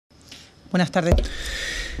Buenas tardes.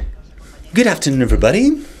 Good afternoon,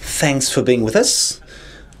 everybody. Thanks for being with us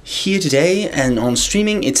here today and on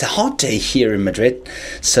streaming. It's a hot day here in Madrid,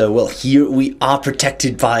 so well, here we are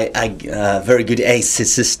protected by a very good AC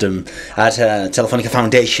system at Telefónica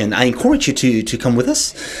Foundation. I encourage you to come with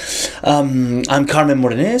us. I'm Carmen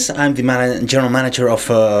Morenés. I'm the general manager of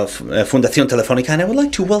Fundación Telefónica, and I would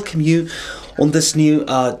like to welcome you on this new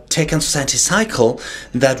Tech and Society cycle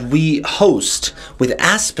that we host with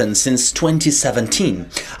Aspen since 2017.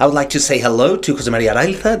 I would like to say hello to José María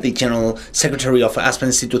Araiza, the General Secretary of Aspen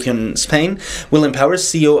Institute Spain, William Powers,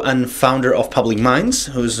 CEO and founder of Public Minds,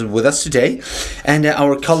 who's with us today, and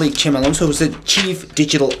our colleague Chema Alonso, who's the Chief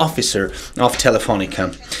Digital Officer of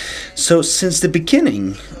Telefónica. So since the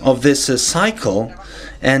beginning of this cycle,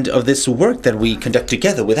 and of this work that we conduct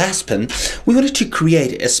together with Aspen, we wanted to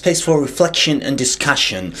create a space for reflection and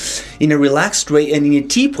discussion in a relaxed way and in a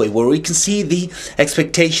deep way where we can see the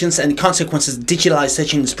expectations and consequences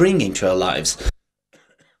digitalization is bringing to our lives.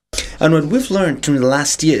 And what we've learned during the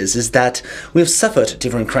last years is that we've suffered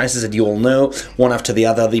different crises that you all know, one after the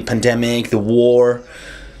other, the pandemic, the war,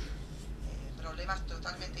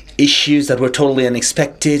 issues that were totally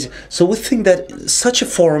unexpected. So we think that such a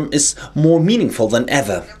forum is more meaningful than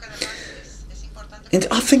ever. And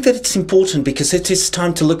I think that it's important because it is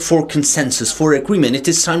time to look for consensus, for agreement. It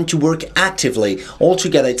is time to work actively all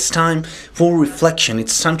together. It's time for reflection.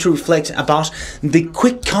 It's time to reflect about the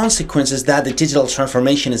quick consequences that the digital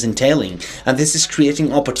transformation is entailing. And this is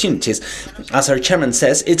creating opportunities. As our chairman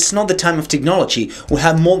says, it's not the time of technology. We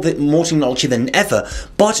have more technology than ever.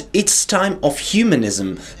 But it's time of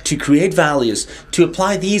humanism, to create values, to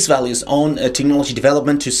apply these values on technology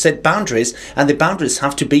development, to set boundaries. And the boundaries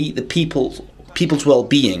have to be the people's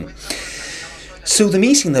well-being. So the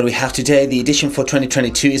meeting that we have today, the edition for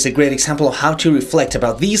 2022, is a great example of how to reflect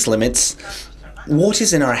about these limits, what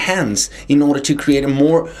is in our hands in order to create a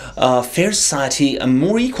more fair society, a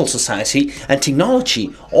more equal society, and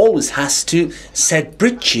technology always has to set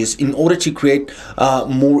bridges in order to create a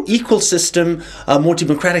more equal system, more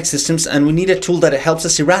democratic systems, and we need a tool that helps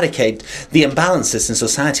us eradicate the imbalances in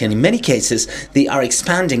society, and in many cases they are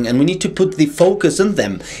expanding, and we need to put the focus on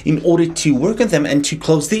them in order to work on them and to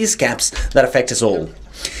close these gaps that affect us all.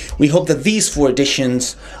 We hope that these 4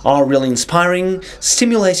 editions are really inspiring,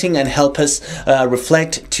 stimulating, and help us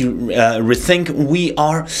reflect, to rethink. We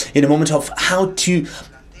are in a moment of how to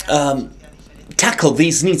tackle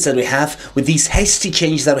these needs that we have with these hasty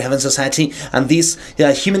changes that we have in society and this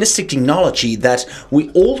humanistic technology that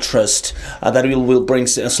we all trust that will bring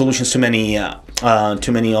solutions to many of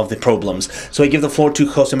the problems. So I give the floor to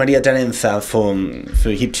José María Araiza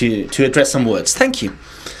for him to address some words. Thank you.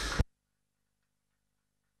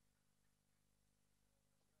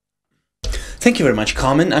 Thank you very much,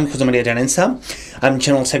 Carmen. I'm José María Araiza. I'm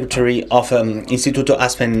General Secretary of Instituto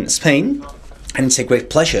Aspen Spain, and it's a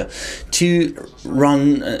great pleasure to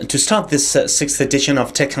start this 6th edition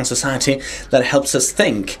of Tech and Society that helps us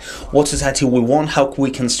think what society we want, how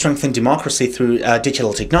we can strengthen democracy through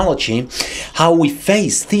digital technology, how we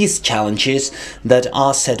face these challenges that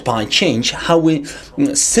are set by change, how we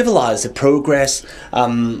civilize the progress,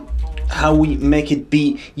 how we make it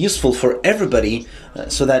be useful for everybody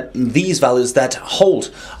so that these values that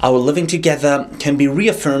hold our living together can be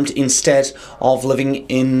reaffirmed instead of living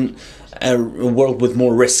in a world with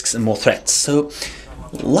more risks and more threats. So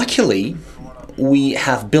luckily we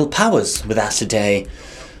have Bill Powers with us today.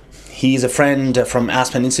 He's a friend from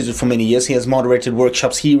Aspen Institute for many years. He has moderated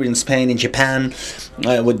workshops here in Spain, in Japan,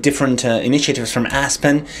 with different initiatives from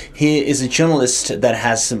Aspen. He is a journalist that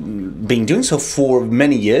has been doing so for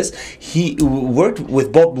many years. He worked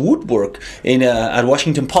with Bob Woodward at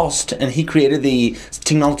Washington Post, and he created the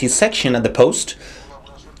technology section at the Post.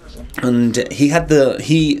 And he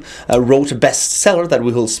wrote a bestseller that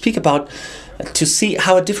we will speak about, to see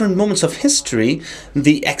how at different moments of history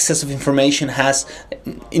the excess of information has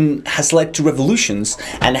led to revolutions,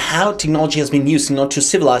 and how technology has been used in order to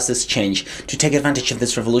civilize this change, to take advantage of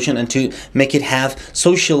this revolution and to make it have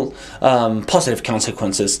social positive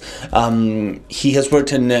consequences. He has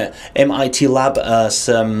worked in MIT lab as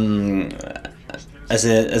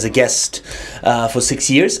a guest for 6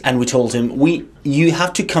 years, and we told him, you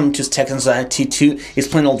have to come to Tech and Society to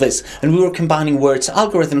explain all this. And we were combining words,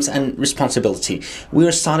 algorithms and responsibility. We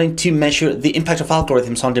are starting to measure the impact of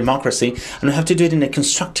algorithms on democracy, and we have to do it in a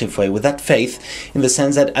constructive way, with that faith, in the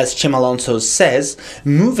sense that, as Chema Alonso says,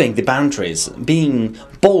 moving the boundaries, being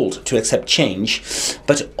bold to accept change,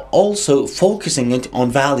 but also focusing it on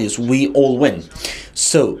values. We all win.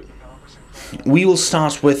 So we will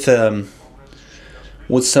start with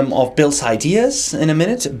with some of Bill's ideas in a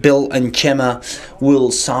minute. Bill and Chema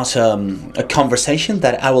will start a conversation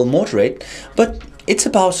that I will moderate, but it's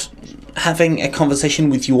about having a conversation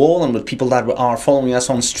with you all and with people that are following us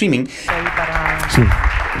on streaming. Sí.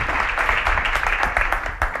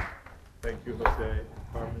 Thank you, Jose.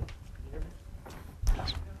 Is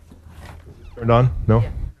this turned on? No?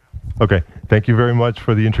 Okay. Thank you very much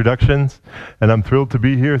for the introductions, and I'm thrilled to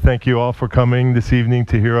be here. Thank you all for coming this evening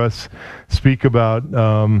to hear us speak about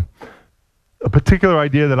a particular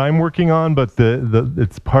idea that I'm working on, but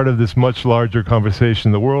it's part of this much larger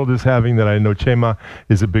conversation the world is having that I know Chema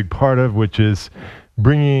is a big part of, which is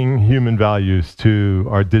bringing human values to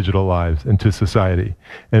our digital lives and to society,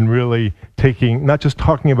 and really taking, not just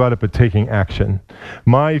talking about it, but taking action.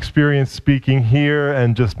 My experience speaking here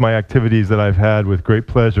and just my activities that I've had with great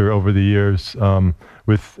pleasure over the years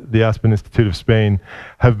with the Aspen Institute of Spain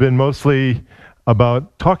have been mostly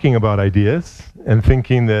about talking about ideas and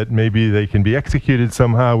thinking that maybe they can be executed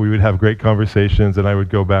somehow. We would have great conversations and I would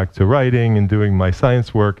go back to writing and doing my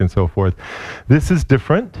science work and so forth. This is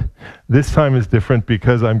different. This time is different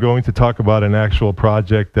because I'm going to talk about an actual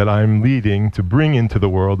project that I'm leading to bring into the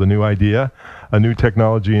world a new idea, a new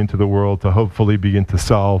technology into the world to hopefully begin to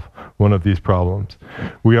solve one of these problems.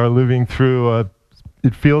 We are living through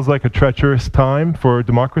it feels like a treacherous time for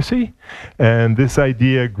democracy, and this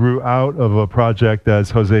idea grew out of a project, as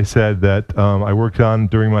Jose said, that I worked on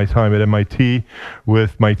during my time at MIT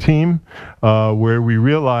with my team, where we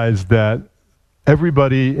realized that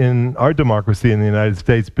everybody in our democracy in the United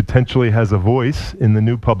States potentially has a voice in the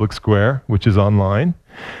new public square, which is online,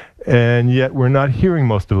 and yet we're not hearing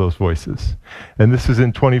most of those voices. And this is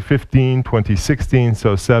in 2015, 2016,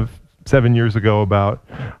 so 7 years ago about,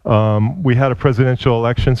 we had a presidential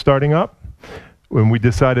election starting up when we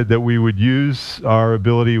decided that we would use our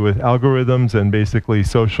ability with algorithms and basically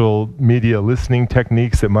social media listening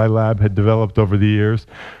techniques that my lab had developed over the years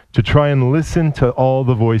to try and listen to all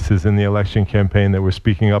the voices in the election campaign that were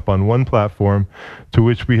speaking up on one platform to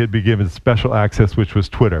which we had been given special access, which was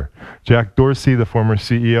Twitter. Jack Dorsey, the former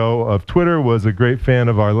CEO of Twitter, was a great fan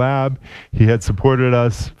of our lab. He had supported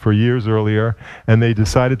us for years earlier, and they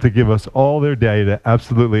decided to give us all their data,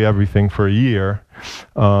 absolutely everything, for a year,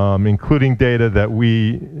 including data that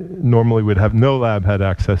we normally would have no lab had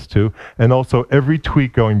access to, and also every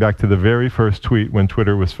tweet going back to the very first tweet when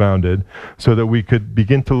Twitter was founded, so that we could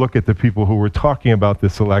begin to look at the people who were talking about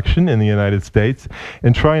this election in the United States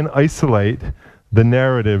and try and isolate the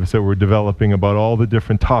narratives that were developing about all the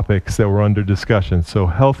different topics that were under discussion. So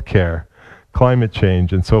healthcare, climate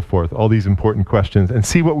change, and so forth, all these important questions, and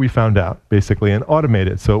see what we found out, basically, and automate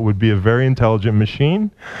it. So it would be a very intelligent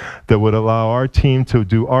machine that would allow our team to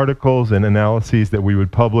do articles and analyses that we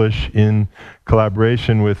would publish in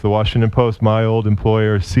collaboration with the Washington Post, my old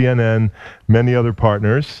employer, CNN, many other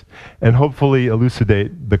partners, and hopefully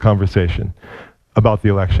elucidate the conversation about the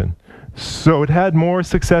election. So it had more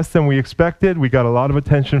success than we expected. We got a lot of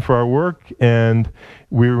attention for our work, and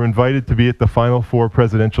we were invited to be at the final 4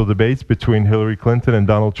 presidential debates between Hillary Clinton and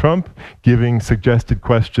Donald Trump, giving suggested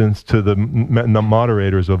questions to the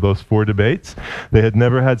moderators of those 4 debates. They had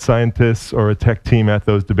never had scientists or a tech team at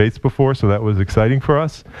those debates before, so that was exciting for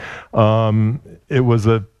us. It was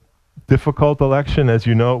a difficult election. As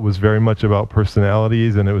you know, it was very much about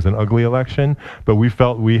personalities, and it was an ugly election, but we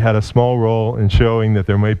felt we had a small role in showing that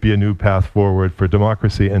there might be a new path forward for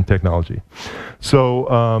democracy and technology.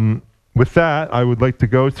 So with that, I would like to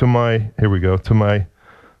go to my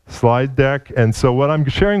slide deck. And so what I'm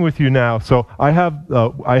sharing with you now, so I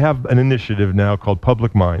have an initiative now called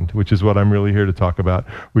Public Mind, which is what I'm really here to talk about,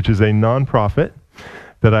 which is a nonprofit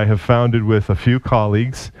that I have founded with a few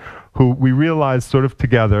colleagues who we realized sort of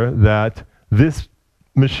together that this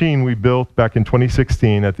machine we built back in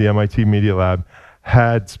 2016 at the MIT Media Lab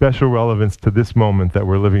had special relevance to this moment that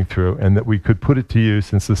we're living through, and that we could put it to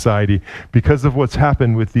use in society because of what's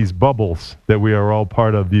happened with these bubbles that we are all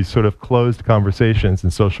part of, these sort of closed conversations in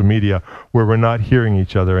social media where we're not hearing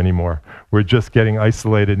each other anymore. We're just getting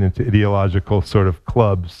isolated into ideological sort of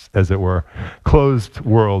clubs, as it were, closed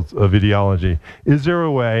worlds of ideology. Is there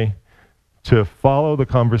a way to follow the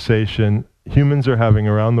conversation humans are having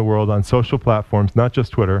around the world on social platforms, not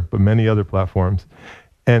just Twitter, but many other platforms,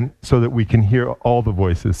 and so that we can hear all the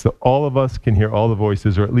voices, so all of us can hear all the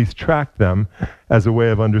voices, or at least track them as a way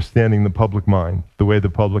of understanding the public mind, the way the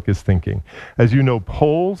public is thinking. As you know,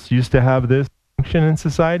 polls used to have this function in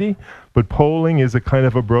society, but polling is a kind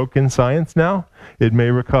of a broken science now. It may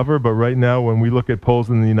recover, but right now when we look at polls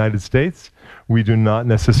in the United States, we do not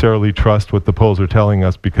necessarily trust what the polls are telling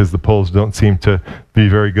us because the polls don't seem to be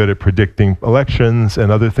very good at predicting elections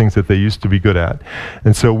and other things that they used to be good at.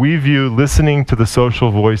 And so we view listening to the social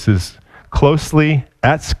voices closely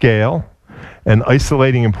at scale and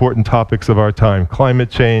isolating important topics of our time, climate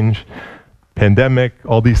change, pandemic,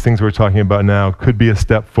 all these things we're talking about now could be a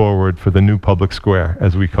step forward for the new public square,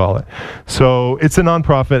 as we call it. So it's a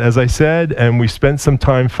nonprofit, as I said, and we spent some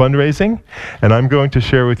time fundraising, and I'm going to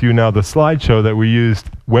share with you now the slideshow that we used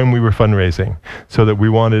when we were fundraising, so that we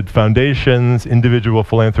wanted foundations, individual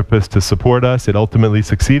philanthropists to support us. It ultimately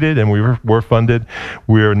succeeded, and we were funded.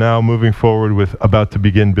 We are now moving forward with about to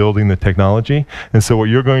begin building the technology, and so what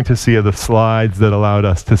you're going to see are the slides that allowed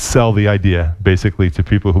us to sell the idea, basically, to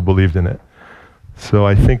people who believed in it. So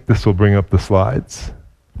I think this will bring up the slides.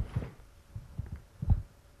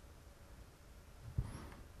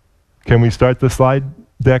 Can we start the slide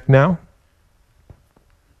deck now?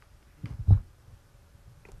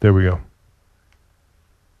 There we go.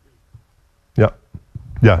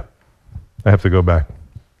 Yeah. I have to go back.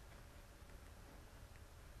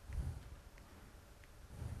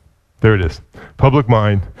 There it is. Public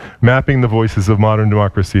mind, mapping the voices of modern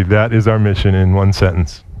democracy. That is our mission in one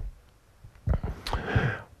sentence.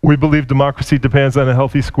 We believe democracy depends on a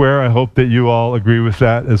healthy square. I hope that you all agree with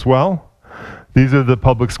that as well. These are the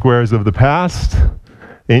public squares of the past,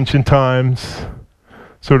 ancient times,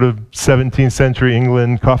 sort of 17th century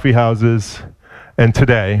England, coffee houses, and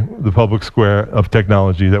today, the public square of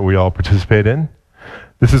technology that we all participate in.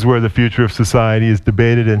 This is where the future of society is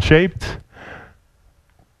debated and shaped.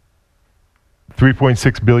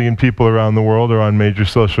 3.6 billion people around the world are on major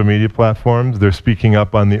social media platforms. They're speaking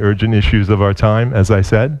up on the urgent issues of our time, as I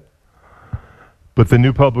said. But the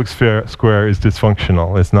new public square is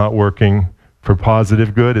dysfunctional. It's not working for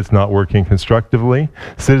positive good. It's not working constructively.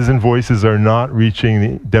 Citizen voices are not reaching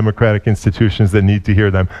the democratic institutions that need to hear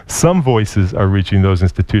them. Some voices are reaching those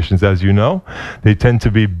institutions, as you know. They tend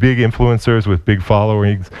to be big influencers with big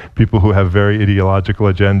followings, people who have very ideological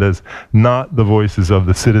agendas, not the voices of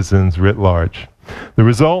the citizens writ large. The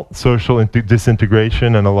result, social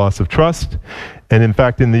disintegration and a loss of trust. And in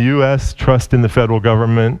fact, in the US, trust in the federal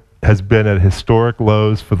government has been at historic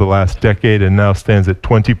lows for the last decade and now stands at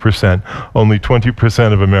 20%. Only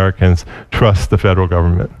 20% of Americans trust the federal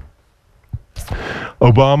government.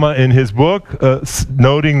 Obama, in his book,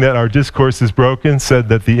 noting that our discourse is broken, said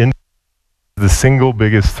that the single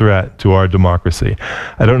biggest threat to our democracy.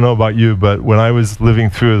 I don't know about you, but when I was living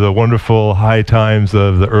through the wonderful high times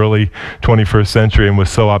of the early 21st century and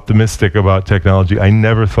was so optimistic about technology, I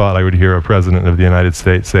never thought I would hear a president of the United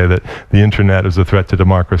States say that the internet is a threat to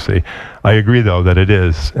democracy. I agree, though, that it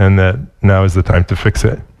is, and that now is the time to fix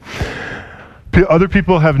it. Other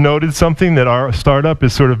people have noted something that our startup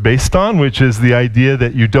is sort of based on, which is the idea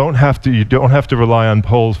that you don't have to rely on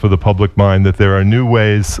polls for the public mind, that there are new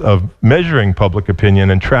ways of measuring public opinion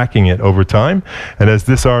and tracking it over time. And as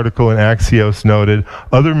this article in Axios noted,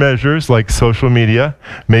 other measures like social media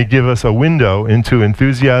may give us a window into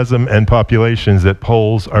enthusiasm and populations that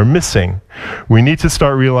polls are missing. We need to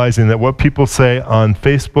start realizing that what people say on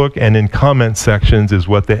Facebook and in comment sections is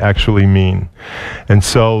what they actually mean. And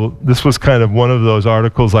so this was kind of one of those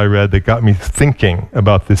articles I read that got me thinking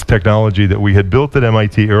about this technology that we had built at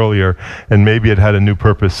MIT earlier, and maybe it had a new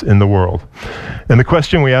purpose in the world. And the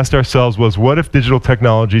question we asked ourselves was, what if digital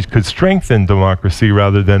technologies could strengthen democracy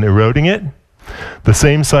rather than eroding it? The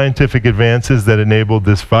same scientific advances that enabled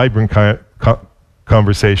this vibrant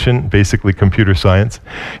conversation, basically computer science,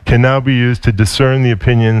 can now be used to discern the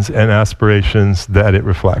opinions and aspirations that it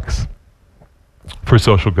reflects for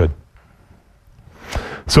social good.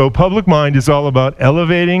 So public mind is all about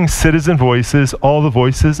elevating citizen voices, all the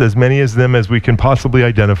voices, as many of them as we can possibly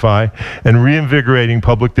identify, and reinvigorating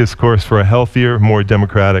public discourse for a healthier, more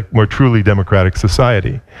democratic, more truly democratic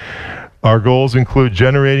society. Our goals include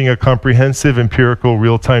generating a comprehensive, empirical,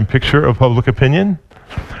 real-time picture of public opinion,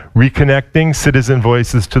 reconnecting citizen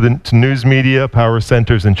voices to news media, power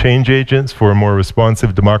centers, and change agents for a more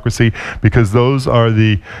responsive democracy, because those are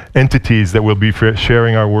the entities that we'll be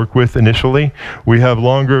sharing our work with initially. We have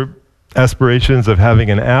longer aspirations of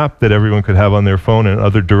having an app that everyone could have on their phone and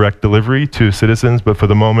other direct delivery to citizens, but for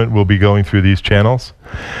the moment we'll be going through these channels.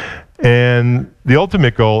 And the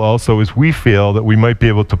ultimate goal also is we feel that we might be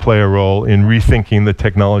able to play a role in rethinking the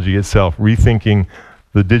technology itself, rethinking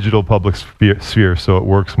the digital public sphere so it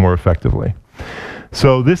works more effectively.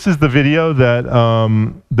 So this is the video that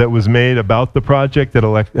that was made about the project at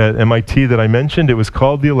MIT that I mentioned. It was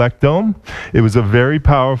called the Electome. It was a very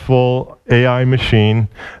powerful AI machine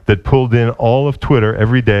that pulled in all of Twitter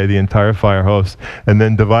every day, the entire fire hose, and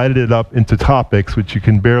then divided it up into topics, which you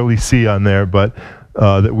can barely see on there, but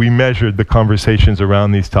that we measured the conversations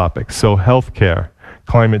around these topics. So healthcare,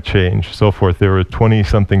 climate change, so forth. There were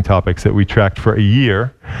 20-something topics that we tracked for a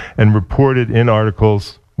year and reported in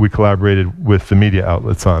articles we collaborated with the media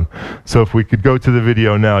outlets on. So if we could go to the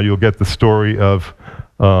video now, you'll get the story of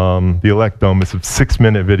the Electome. It's a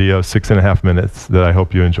 6-minute video, 6.5 minutes, that I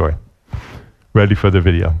hope you enjoy. Ready for the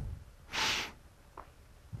video.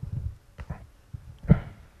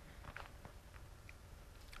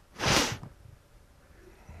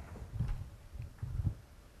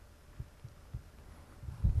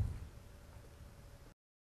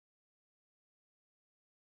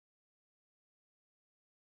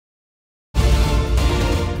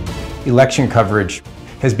 Election coverage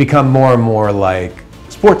has become more and more like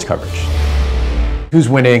sports coverage. Who's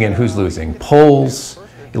winning and who's losing? Polls,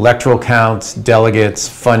 electoral counts, delegates,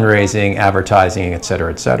 fundraising, advertising, et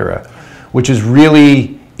cetera, which is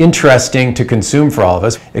really interesting to consume for all of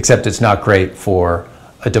us, except it's not great for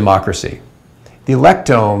a democracy. The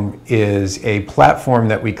Electome is a platform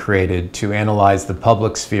that we created to analyze the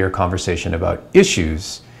public sphere conversation about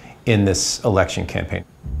issues in this election campaign.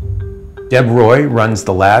 Deb Roy runs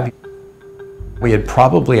the lab. We had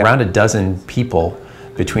probably around a dozen people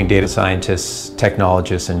between data scientists,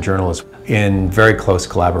 technologists, and journalists in very close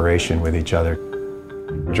collaboration with each other.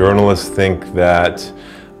 Journalists think that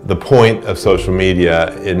the point of social media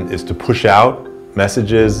is to push out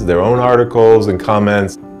messages, their own articles and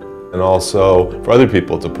comments, and also for other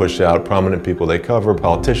people to push out prominent people they cover,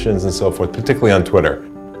 politicians and so forth, particularly on Twitter.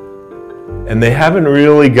 And they haven't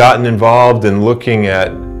really gotten involved in looking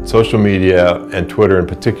at social media and Twitter in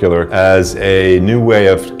particular as a new way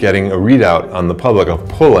of getting a readout on the public, of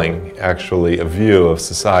pulling actually a view of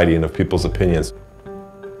society and of people's opinions.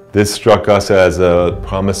 This struck us as a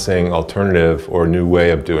promising alternative or new way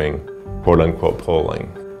of doing quote-unquote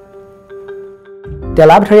polling. The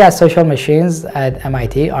laboratory at Social Machines at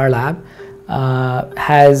MIT, our lab,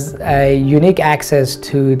 has a unique access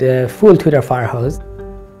to the full Twitter fire hose.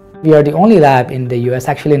 We are the only lab in the US,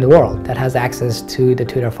 actually in the world, that has access to the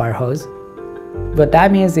Twitter fire hose. What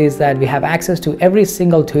that means is that we have access to every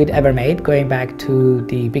single tweet ever made, going back to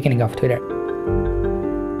the beginning of Twitter.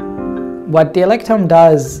 What the Electome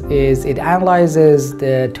does is it analyzes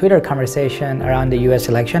the Twitter conversation around the US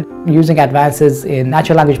election. Using advances in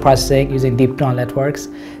natural language processing, using deep neural networks,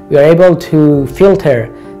 we are able to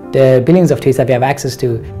filter the billions of tweets that we have access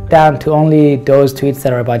to down to only those tweets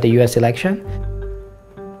that are about the US election.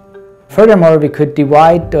 Furthermore, we could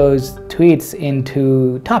divide those tweets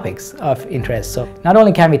into topics of interest. So not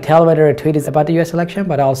only can we tell whether a tweet is about the US election,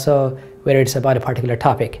 but also whether it's about a particular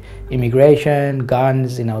topic: immigration,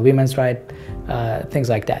 guns, women's rights, things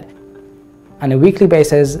like that. On a weekly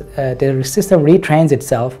basis, the system retrains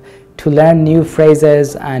itself to learn new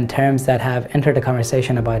phrases and terms that have entered the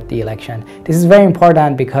conversation about the election. This is very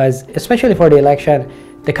important because, especially for the election,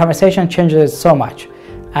 the conversation changes so much.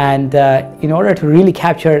 And in order to really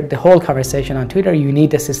capture the whole conversation on Twitter, you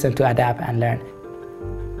need the system to adapt and learn.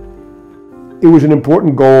 It was an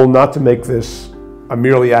important goal not to make this a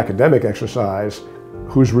merely academic exercise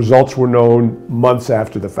whose results were known months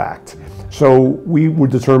after the fact. So we were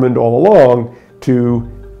determined all along to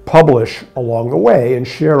publish along the way and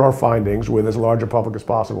share our findings with as large a public as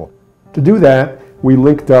possible. To do that, we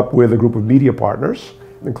linked up with a group of media partners,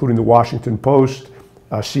 including the Washington Post,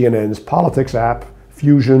 CNN's Politics app,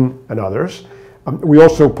 Fusion, and others. We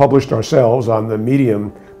also published ourselves on the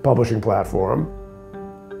Medium publishing platform.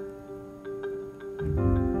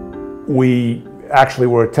 We actually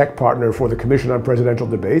were a tech partner for the Commission on Presidential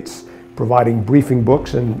Debates, providing briefing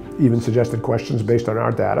books and even suggested questions based on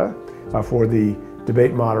our data for the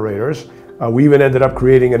debate moderators. We even ended up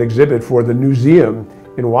creating an exhibit for the museum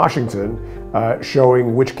in Washington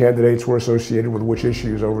showing which candidates were associated with which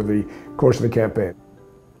issues over the course of the campaign.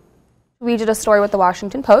 We did a story with the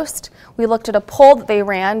Washington Post. We looked at a poll that they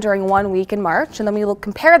ran during 1 week in March, and then we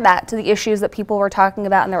compared that to the issues that people were talking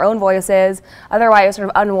about in their own voices, otherwise sort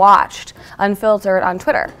of unwatched, unfiltered on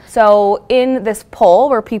Twitter. So in this poll,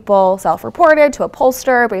 where people self-reported to a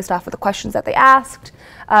pollster based off of the questions that they asked,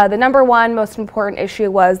 the number one most important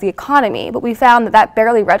issue was the economy, but we found that that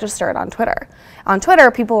barely registered on Twitter. On Twitter,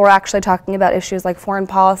 people were actually talking about issues like foreign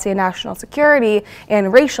policy and national security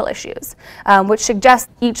and racial issues, which suggests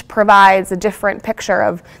each provides a different picture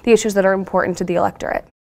of the issues that are important to the electorate.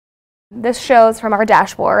 This shows from our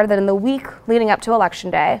dashboard that in the week leading up to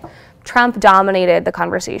Election Day, Trump dominated the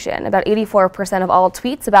conversation. About 84% of all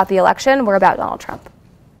tweets about the election were about Donald Trump.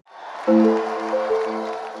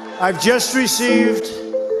 I've just received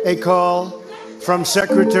a call from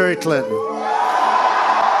Secretary Clinton.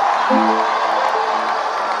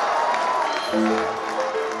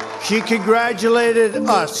 She congratulated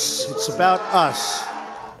us. It's about us.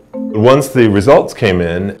 Once the results came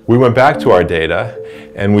in, we went back to our data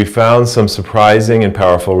and we found some surprising and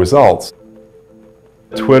powerful results.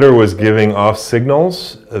 Twitter was giving off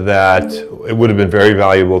signals that it would have been very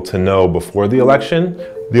valuable to know before the election.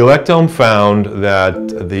 The electome found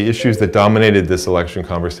that the issues that dominated this election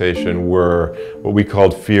conversation were what we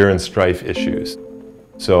called fear and strife issues.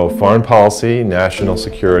 So foreign policy, national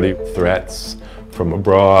security, threats from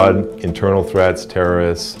abroad, internal threats,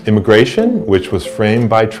 terrorists, immigration, which was framed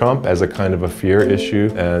by Trump as a kind of a fear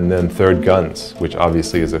issue, and then third, guns, which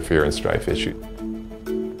obviously is a fear and strife issue.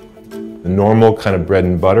 The normal kind of bread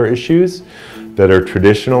and butter issues that are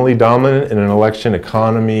traditionally dominant in an election,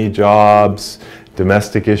 economy, jobs,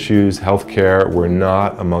 domestic issues, healthcare, were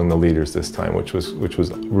not among the leaders this time, which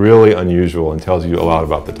was really unusual and tells you a lot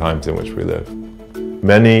about the times in which we live.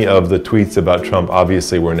 Many of the tweets about Trump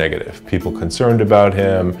obviously were negative. People concerned about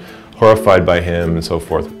him, horrified by him, and so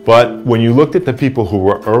forth. But when you looked at the people who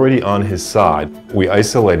were already on his side, we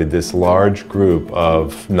isolated this large group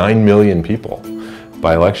of 9 million people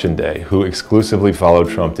by election day who exclusively followed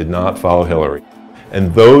Trump, did not follow Hillary.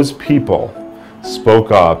 And those people spoke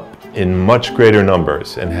up in much greater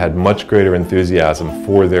numbers and had much greater enthusiasm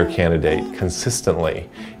for their candidate consistently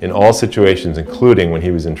in all situations, including when he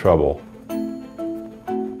was in trouble.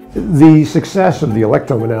 The success of the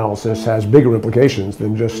electome analysis has bigger implications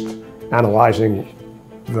than just analyzing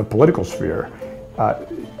the political sphere.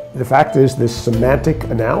 The fact is, this semantic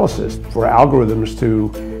analysis for algorithms to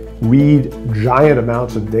read giant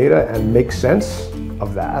amounts of data and make sense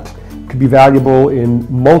of that could be valuable in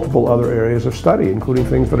multiple other areas of study, including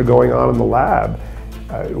things that are going on in the lab.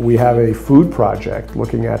 We have a food project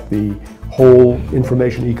looking at the whole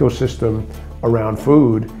information ecosystem around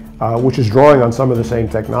food, which is drawing on some of the same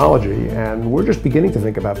technology, and we're just beginning to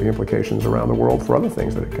think about the implications around the world for other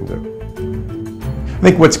things that it can do. I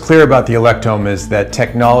think what's clear about the electome is that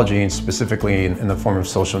technology, and specifically in the form of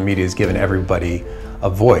social media, has given everybody a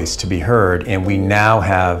voice to be heard, and we now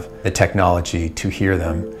have the technology to hear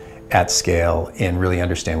them at scale and really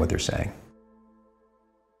understand what they're saying.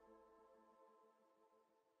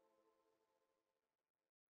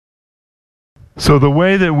 So the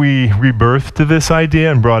way that we rebirthed this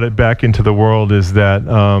idea and brought it back into the world is that,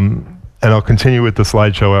 and I'll continue with the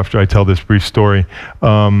slideshow after I tell this brief story.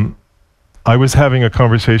 I was having a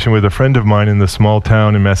conversation with a friend of mine in the small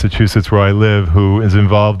town in Massachusetts where I live, who is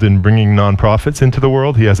involved in bringing nonprofits into the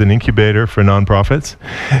world. He has an incubator for nonprofits.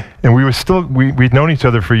 And we'd known each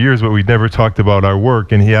other for years, but we'd never talked about our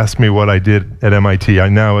work. And he asked me what I did at MIT.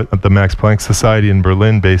 I'm now at the Max Planck Society in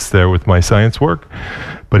Berlin, based there with my science work.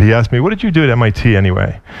 But he asked me, what did you do at MIT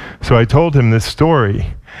anyway? So I told him this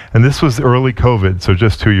story. And this was early COVID, so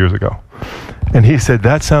just 2 years ago. And he said,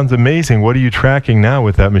 that sounds amazing. What are you tracking now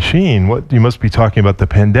with that machine? You must be talking about the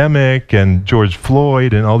pandemic and George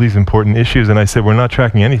Floyd and all these important issues. And I said, we're not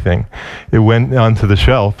tracking anything. It went onto the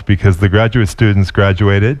shelf because the graduate students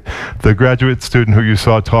graduated. The graduate student who you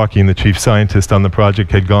saw talking, the chief scientist on the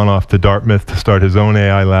project, had gone off to Dartmouth to start his own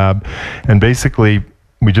AI lab. And basically,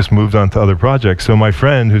 we just moved on to other projects. So my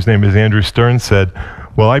friend, whose name is Andrew Stern, said,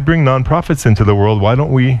 well, I bring nonprofits into the world. Why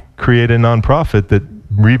don't we create a nonprofit that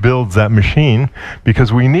rebuilds that machine?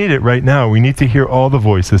 Because we need it right now. We need to hear all the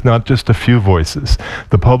voices, not just a few voices.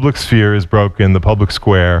 The public sphere is broken, the public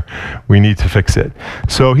square. We need to fix it.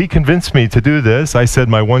 So he convinced me to do this. I said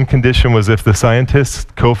my one condition was if the scientists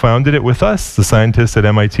co-founded it with us, the scientists at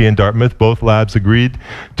MIT and Dartmouth, both labs agreed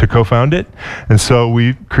to co-found it. And so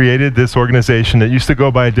we created this organization that used to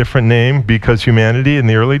go by a different name, Because Humanity, in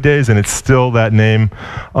the early days, and it's still that name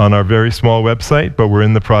on our very small website, but we're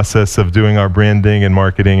in the process of doing our branding and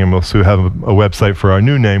marketing, and we'll soon have a website for our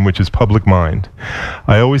new name, which is Public Mind.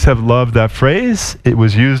 I always have loved that phrase. It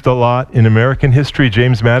was used a lot in American history.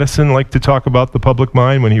 James Madison liked to talk about the public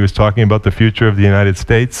mind when he was talking about the future of the United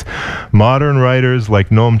States. Modern writers like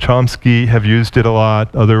Noam Chomsky have used it a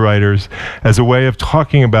lot, other writers, as a way of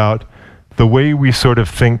talking about the way we sort of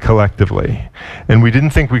think collectively. And we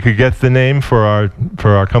didn't think we could get the name for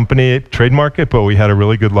our company, trademark it, but we had a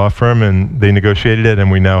really good law firm and they negotiated it, and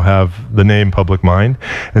we now have the name Public Mind.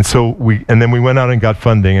 And so then we went out and got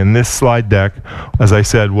funding, and this slide deck, as I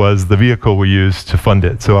said, was the vehicle we used to fund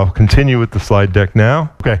it. So I'll continue with the slide deck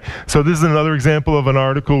now. Okay, so this is another example of an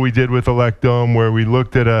article we did with Electome where we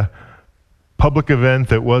looked at a public event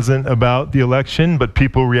that wasn't about the election, but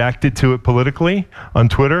people reacted to it politically on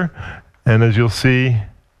Twitter. And as you'll see,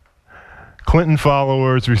 Clinton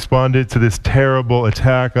followers responded to this terrible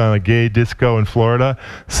attack on a gay disco in Florida,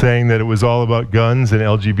 saying that it was all about guns and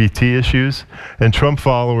LGBT issues. And Trump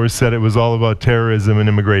followers said it was all about terrorism and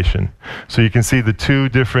immigration. So you can see the two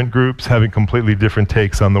different groups having completely different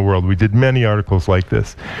takes on the world. We did many articles like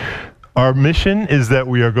this. Our mission is that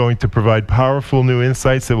we are going to provide powerful new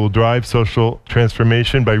insights that will drive social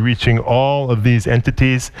transformation by reaching all of these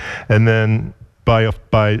entities and then by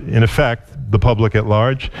in effect, the public at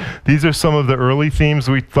large. These are some of the early themes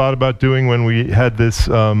we thought about doing when we had this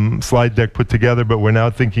slide deck put together, but we're now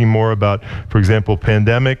thinking more about, for example,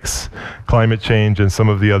 pandemics, climate change, and some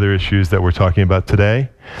of the other issues that we're talking about today.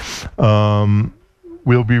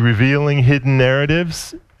 We'll be revealing hidden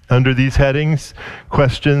narratives under these headings,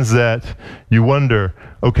 questions that you wonder,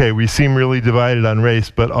 okay, we seem really divided on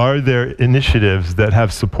race, but are there initiatives that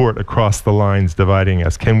have support across the lines dividing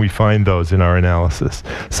us? Can we find those in our analysis?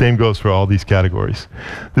 Same goes for all these categories.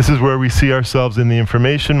 This is where we see ourselves in the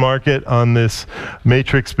information market on this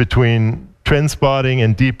matrix between trend spotting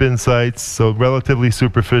and deep insights, so relatively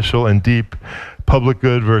superficial and deep, public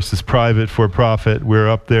good versus private for profit. We're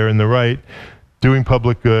up there in the right, doing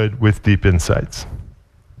public good with deep insights.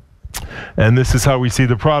 And this is how we see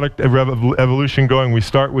the product evolution going. We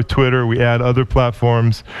start with Twitter, we add other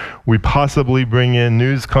platforms, we possibly bring in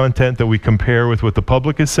news content that we compare with what the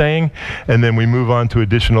public is saying, and then we move on to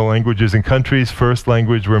additional languages and countries. First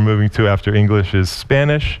language we're moving to after English is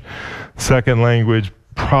Spanish. Second language,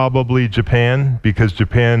 probably Japan, because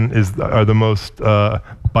Japan are the most,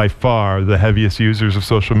 by far, the heaviest users of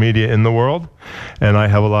social media in the world. And I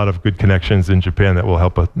have a lot of good connections in Japan that will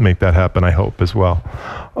help make that happen, I hope, as well.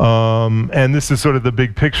 And this is sort of the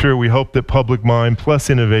big picture. We hope that public mind plus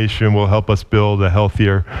innovation will help us build a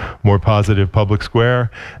healthier, more positive public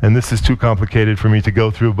square. And this is too complicated for me to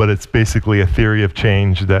go through, but it's basically a theory of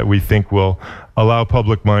change that we think will allow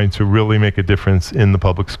public mind to really make a difference in the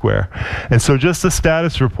public square. And so just a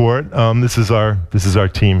status report. This is our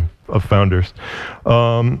team of founders.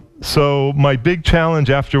 So my big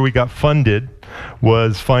challenge after we got funded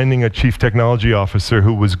was finding a chief technology officer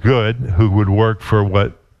who was good, who would work for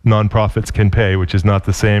what nonprofits can pay, which is not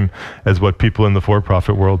the same as what people in the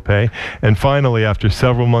for-profit world pay. And finally, after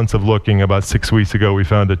several months of looking, about 6 weeks ago, we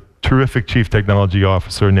found a terrific chief technology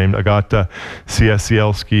officer named Agata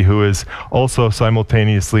Ciesielski, who is also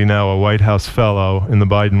simultaneously now a White House fellow in the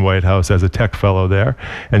Biden White House as a tech fellow there.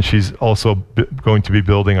 And she's also going to be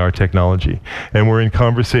building our technology. And we're in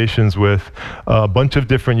conversations with a bunch of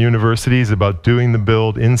different universities about doing the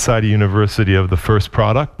build inside a university of the first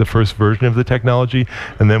product, the first version of the technology,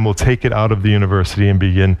 and then we'll take it out of the university and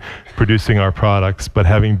begin producing our products. But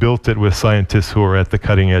having built it with scientists who are at the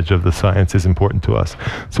cutting edge of the science is important to us.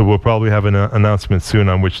 So we'll probably have an announcement soon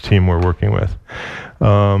on which team we're working with.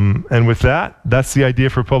 And with that, that's the idea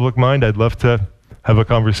for Public Mind. I'd love to have a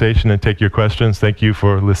conversation and take your questions. Thank you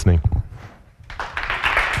for listening.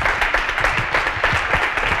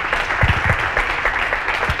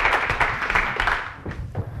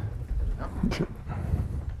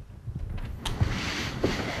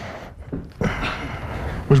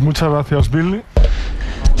 Pues muchas gracias, Bill.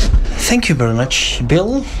 Thank you very much,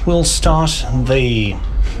 Bill. We'll start the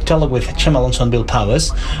dialogue with Chema, Alonso and Bill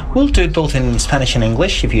Powers. We'll do it both in Spanish and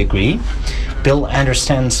English, if you agree. Bill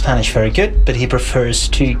understands Spanish very good, but he prefers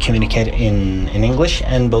to communicate in English,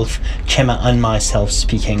 and both Chema and myself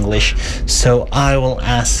speak English. So I will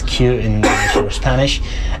ask you in English or Spanish,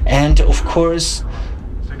 and of course,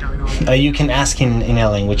 you can ask in a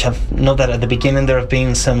language. I know that at the beginning there have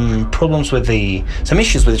been some problems with some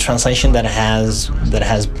issues with the translation that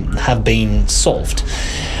have been solved.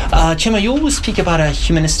 Chema, you always speak about a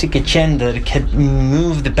humanistic agenda that can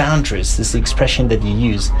move the boundaries. This is the expression that you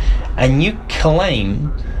use, and you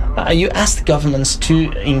claim. You ask the governments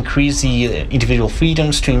to increase the individual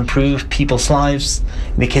freedoms, to improve people's lives.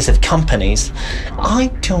 In the case of companies,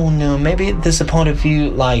 I don't know, maybe there's a point of view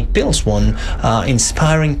like Bill's one,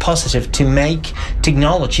 inspiring, positive, to make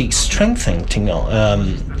technology strengthen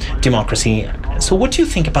democracy. So what do you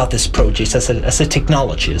think about this project as a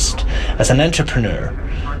technologist, as an entrepreneur?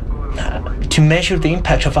 To measure the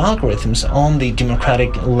impact of algorithms on the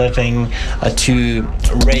democratic living, to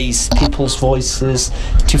raise people's voices,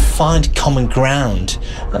 to find common ground,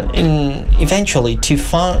 eventually to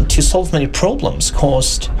solve many problems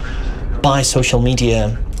caused by social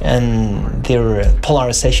media and their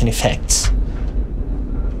polarization effects.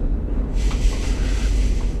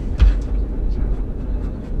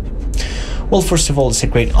 Well, first of all, it's a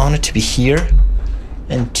great honor to be here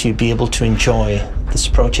and to be able to enjoy this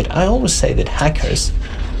project, I always say that hackers,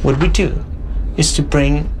 what we do is to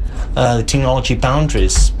bring the technology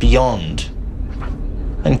boundaries beyond.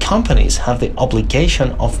 And companies have the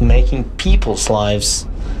obligation of making people's lives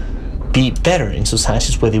be better in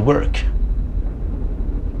societies where they work.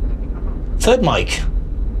 Third mic,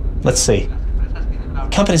 let's see.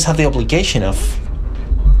 Companies have the obligation of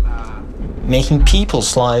making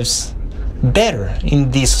people's lives better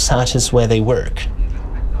in these societies where they work.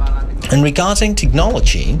 And regarding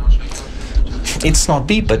technology, it's not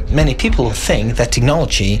me, but many people think that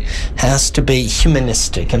technology has to be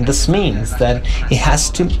humanistic, and this means that it has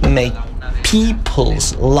to make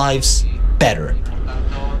people's lives better.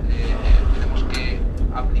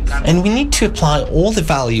 And we need to apply all the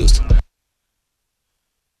values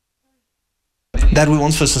that we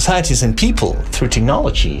want for societies and people through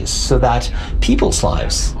technologies so that people's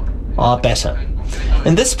lives are better.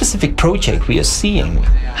 In this specific project, we are seeing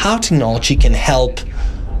how technology can help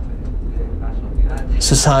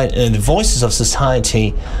society, the voices of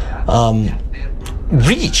society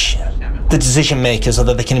reach the decision makers so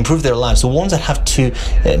that they can improve their lives. The ones that have to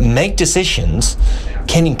make decisions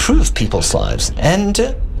can improve people's lives. And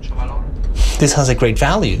this has a great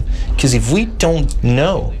value, because if we don't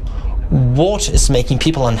know what is making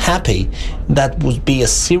people unhappy, that would be a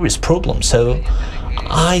serious problem. So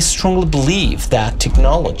I strongly believe that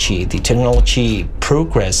the technology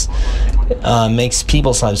progress makes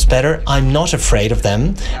people's lives better. I'm not afraid of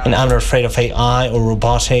them, and I'm not afraid of AI or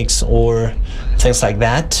robotics or things like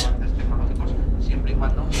that,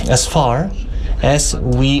 as far as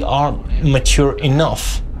we are mature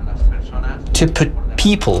enough to put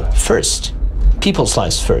people first, people's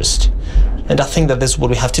lives first. And I think that this is what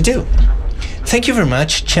we have to do. Thank you very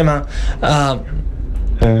much, Chema.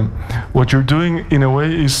 What you're doing, in a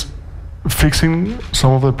way, is fixing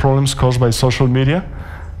some of the problems caused by social media,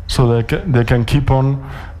 so that they can keep on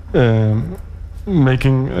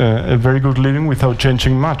making a very good living without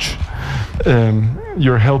changing much.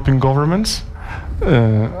 You're helping governments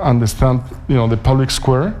understand, the public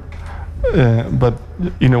square, but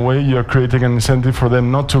in a way, you're creating an incentive for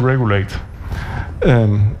them not to regulate.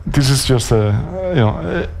 This is just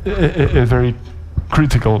a very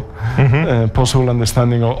critical possible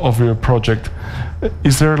understanding of your project.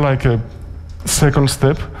 Is there like a second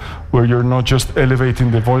step where you're not just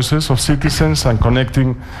elevating the voices of citizens and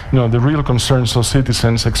connecting the real concerns of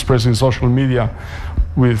citizens expressed in social media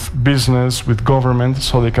with business, with government,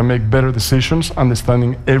 so they can make better decisions,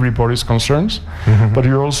 understanding everybody's concerns, but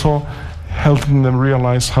you're also helping them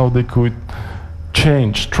realize how they could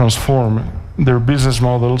change, transform their business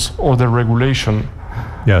models or their regulation,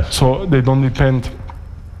 so they don't depend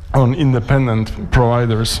on independent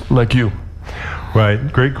providers like you?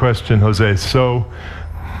 Right, great question, Jose. So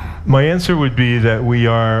my answer would be that we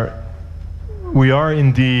are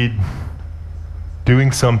indeed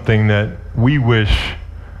doing something that we wish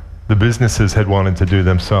the businesses had wanted to do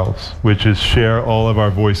themselves, which is share all of our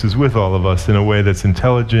voices with all of us in a way that's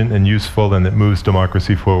intelligent and useful and that moves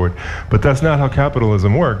democracy forward. But that's not how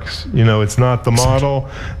capitalism works. It's not the model.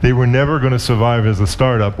 They were never going to survive as a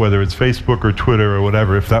startup, whether it's Facebook or Twitter or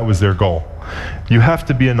whatever, if that was their goal. You have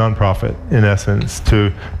to be a nonprofit, in essence,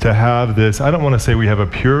 to have this. I don't want to say we have a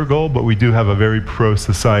pure goal, but we do have a very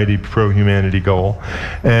pro-society, pro-humanity goal.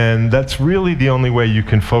 And that's really the only way you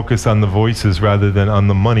can focus on the voices rather than on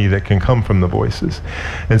the money that can come from the voices.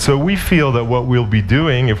 And so we feel that what we'll be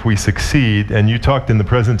doing if we succeed, and you talked in the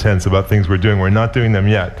present tense about things we're doing, we're not doing them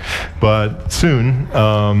yet, but soon,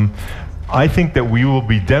 I think that we will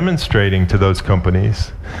be demonstrating to those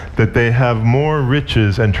companies that they have more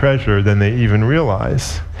riches and treasure than they even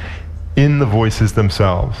realize in the voices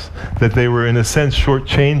themselves, that they were in a sense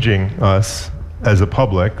shortchanging us as a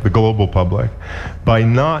public, the global public, by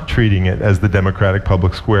not treating it as the democratic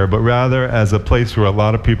public square, but rather as a place where a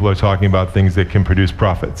lot of people are talking about things that can produce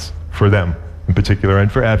profits for them in particular,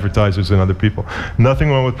 and for advertisers and other people. Nothing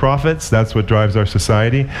wrong with profits, that's what drives our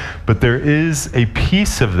society, but there is a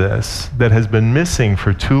piece of this that has been missing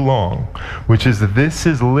for too long, which is that this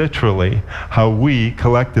is literally how we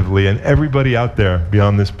collectively, and everybody out there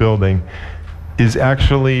beyond this building, is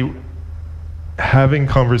actually having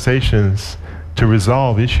conversations to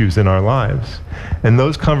resolve issues in our lives. And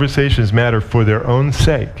those conversations matter for their own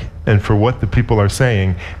sake and for what the people are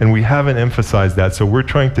saying, and we haven't emphasized that, so we're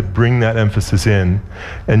trying to bring that emphasis in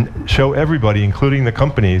and show everybody, including the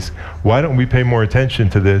companies, why don't we pay more attention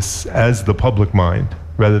to this as the public mind,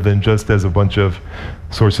 rather than just as a bunch of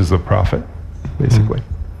sources of profit, basically.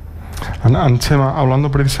 And Chema, hablando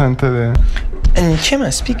precisamente de... And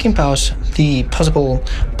Chema, speaking about the possible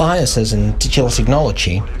biases in digital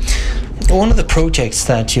technology, one of the projects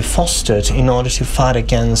that you fostered in order to fight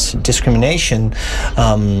against discrimination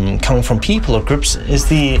coming from people or groups is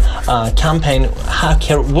the campaign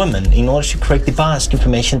Hacker Women, in order to correct the biased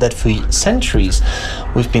information that for centuries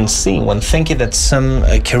we've been seeing when thinking that some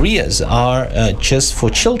careers are just for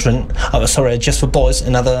children, just for boys,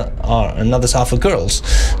 and others are for girls.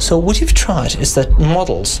 So what you've tried is that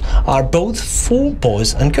models are both for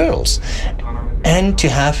boys and girls, and to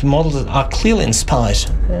have models that are clearly inspired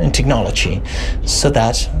in technology, so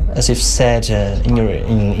that, as you've said in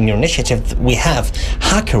your initiative, we have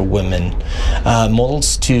hacker women,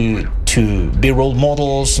 models to be role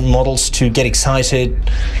models to get excited.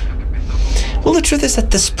 Well, the truth is that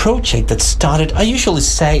this project that started, I usually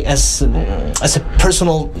say as a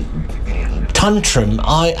personal tantrum.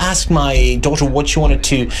 I asked my daughter what she wanted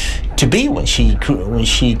to be when she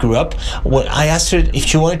grew up. When I asked her if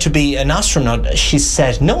she wanted to be an astronaut, she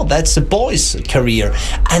said, no, that's a boy's career.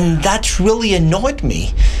 And that really annoyed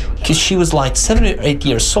me, because she was like 7 or 8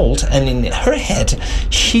 years old, and in her head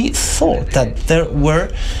she thought that there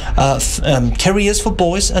were careers for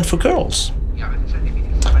boys and for girls.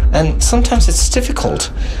 And sometimes it's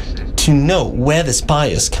difficult to know where this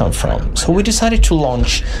bias comes from. So we decided to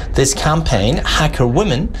launch this campaign, Hacker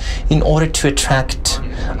Women, in order to attract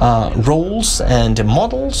roles and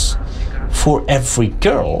models for every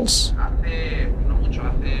girls.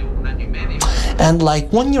 And like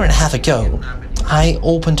 1.5 years ago, I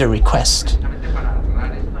opened a request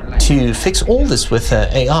to fix all this with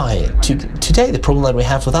AI. Today, the problem that we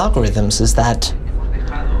have with algorithms is that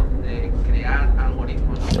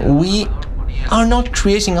we are not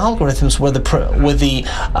creating algorithms where the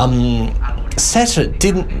setter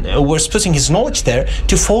was putting his knowledge there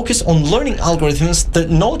to focus on learning algorithms, the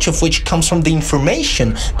knowledge of which comes from the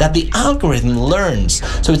information that the algorithm learns.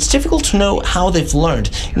 So it's difficult to know how they've learned.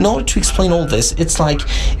 In order to explain all this, it's like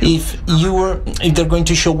if they're going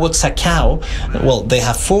to show what's a cow. Well, they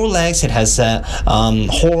have 4 legs, it has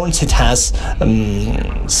horns, it has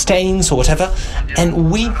stains or whatever, and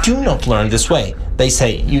we do not learn this way. They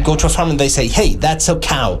say, you go to a farm and they say, hey, that's a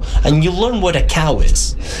cow, and you learn what a cow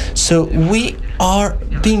is. So we are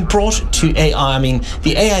being brought to AI. I mean,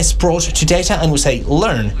 the AI is brought to data, and we say,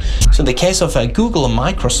 learn. So in the case of Google and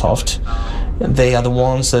Microsoft, they are the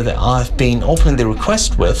ones that I've been opening the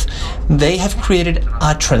request with. They have created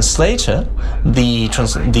a translator, the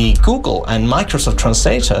Google and Microsoft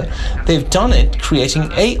translator. They've done it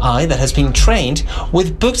creating AI that has been trained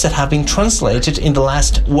with books that have been translated in the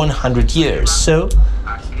last 100 years. So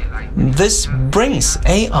this brings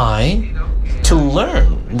AI to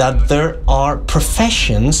learn that there are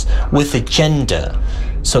professions with a gender.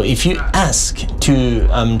 So if you ask to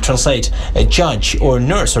translate a judge or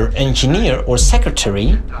nurse or engineer or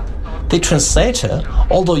secretary, the translator,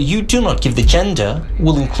 although you do not give the gender,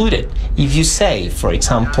 will include it. If you say, for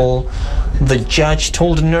example, the judge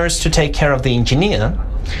told the nurse to take care of the engineer,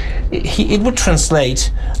 it would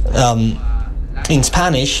translate in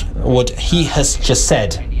Spanish what he has just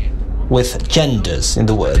said with genders in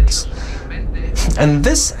the words. And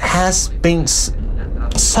this has been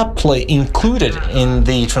subtly included in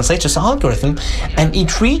the translator's algorithm, and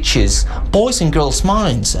it reaches boys and girls'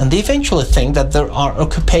 minds, and they eventually think that there are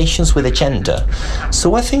occupations with a gender.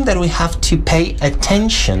 So I think that we have to pay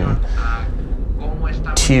attention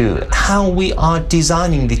to how we are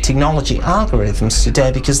designing the technology algorithms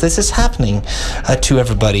today, because this is happening to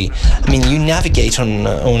everybody. I mean, you navigate on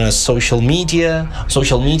a social media,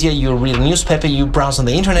 you read a newspaper, you browse on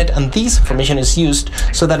the internet, and this information is used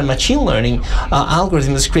so that a machine learning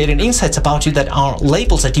algorithm is creating insights about you that are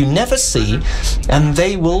labels that you never see, and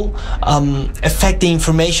they will affect the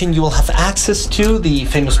information you will have access to, the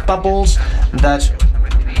famous bubbles that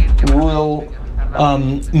will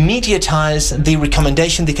mediatize the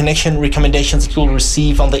recommendation, the connection recommendations that you'll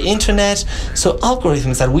receive on the internet. So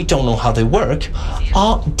algorithms that we don't know how they work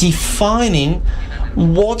are defining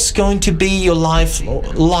what's going to be your life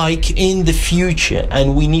like in the future,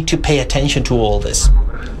 and we need to pay attention to all this.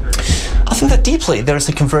 I think that deeply there is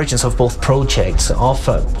a convergence of both projects,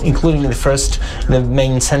 including the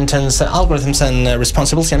main sentence, algorithms and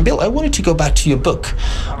responsibility. And Bill, I wanted to go back to your book.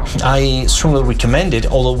 I strongly recommend it,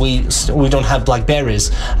 although we don't have Blackberries.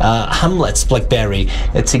 Hamlet's Blackberry.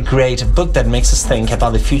 It's a great book that makes us think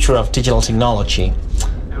about the future of digital technology.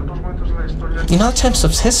 In other times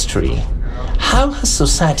of history, how has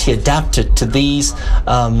society adapted to these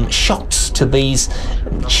shocks, to these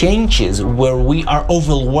changes where we are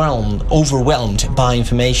overwhelmed by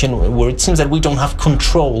information, where it seems that we don't have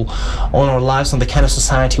control on our lives and the kind of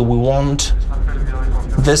society we want?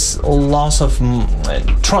 this loss of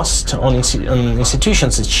trust on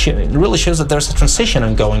institutions, it really shows that there's a transition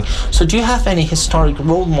ongoing. So do you have any historic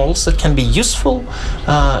role models that can be useful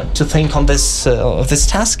to think on this of this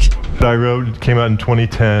task? I wrote, it came out in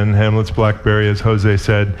 2010, Hamlet's Blackberry, as Jose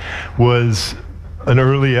said, was an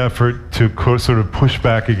early effort to sort of push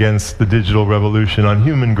back against the digital revolution on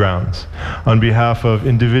human grounds, on behalf of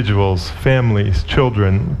individuals, families,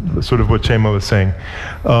 children, sort of what Chema was saying.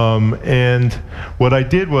 And what I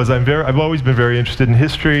did was, I've always been very interested in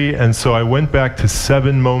history, and so I went back to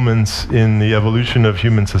 7 moments in the evolution of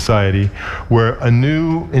human society where a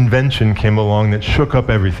new invention came along that shook up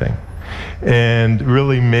everything and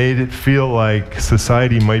really made it feel like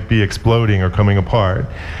society might be exploding or coming apart.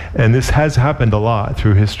 And this has happened a lot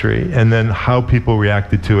through history, and then how people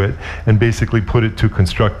reacted to it and basically put it to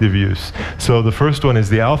constructive use. So the first one is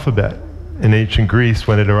the alphabet. In ancient Greece,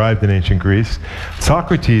 when it arrived in ancient Greece,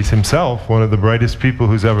 Socrates himself, one of the brightest people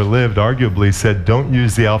who's ever lived, arguably said, don't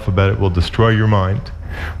use the alphabet, it will destroy your mind.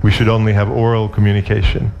 We should only have oral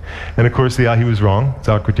communication. And of course, he was wrong.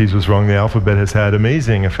 Socrates was wrong. The alphabet has had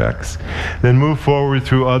amazing effects. Then move forward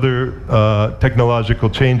through other technological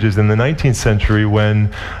changes in the 19th century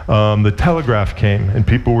when the telegraph came and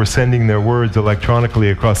people were sending their words electronically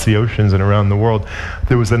across the oceans and around the world.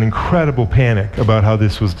 There was an incredible panic about how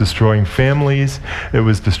this was destroying families. It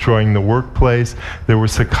was destroying the workplace. There were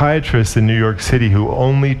psychiatrists in New York City who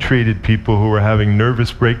only treated people who were having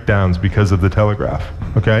nervous breakdowns because of the telegraph.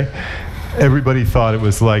 Okay? Everybody thought it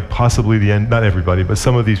was like possibly the end, not everybody, but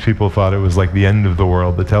some of these people thought it was like the end of the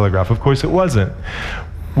world, the telegraph. Of course it wasn't.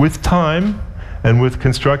 With time and with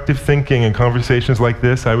constructive thinking and conversations like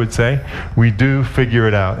this, I would say, we do figure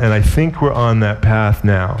it out. And I think we're on that path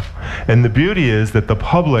now. And the beauty is that the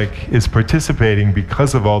public is participating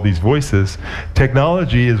because of all these voices.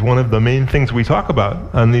 Technology is one of the main things we talk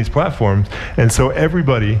about on these platforms. And so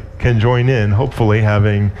everybody can join in, hopefully,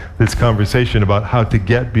 having this conversation about how to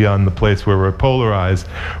get beyond the place where we're polarized,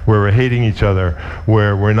 where we're hating each other,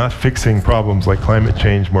 where we're not fixing problems like climate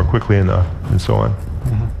change more quickly enough, and so on.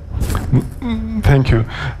 Thank you.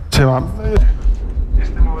 Chema.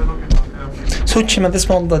 So Chema, this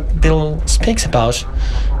model that Bill speaks about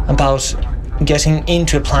getting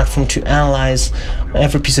into a platform to analyze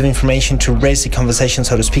every piece of information, to raise the conversation,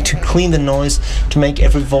 so to speak, to clean the noise, to make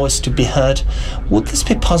every voice to be heard. Would this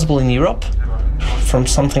be possible in Europe? From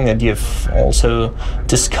something that you've also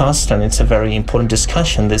discussed, and it's a very important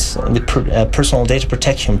discussion, the personal data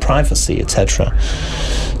protection, privacy, etc.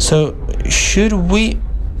 So should we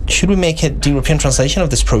make it the European translation of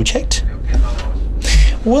this project?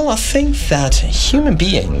 Well, I think that human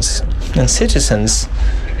beings and citizens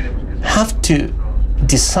have to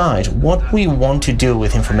decide what we want to do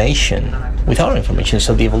with information, with our information.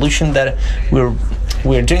 So the evolution that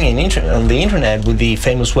we're doing on the internet with the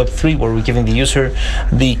famous Web3, where we're giving the user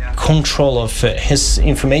the control of his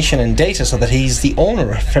information and data, so that he's the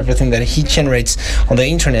owner of everything that he generates on the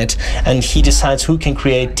internet, and he decides who can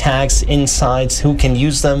create tags, insights, who can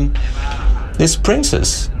use them. This brings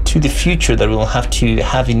us to the future that we'll have to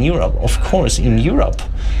have in Europe. Of course, in Europe,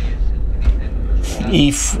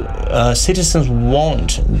 if citizens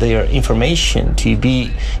want their information to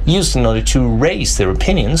be used in order to raise their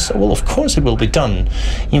opinions, well, of course it will be done.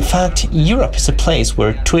 In fact, Europe is a place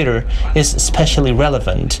where Twitter is especially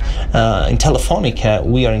relevant. In Telefónica,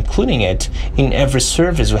 we are including it in every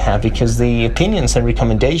service we have, because the opinions and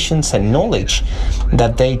recommendations and knowledge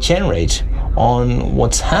that they generate on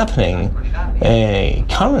what's happening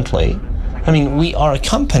currently. I mean, we are a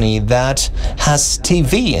company that has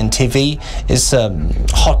TV, and TV is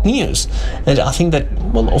hot news. And I think that,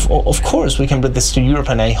 well, of course, we can bring this to Europe,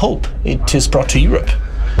 and I hope it is brought to Europe.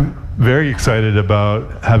 Very excited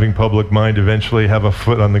about having public mind eventually have a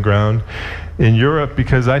foot on the ground in Europe,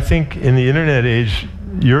 because I think in the internet age,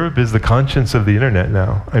 Europe is the conscience of the internet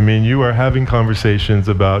now. I mean, you are having conversations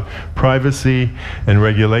about privacy and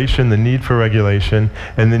regulation, the need for regulation,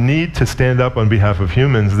 and the need to stand up on behalf of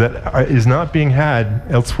humans that is not being had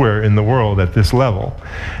elsewhere in the world at this level.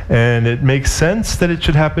 And it makes sense that it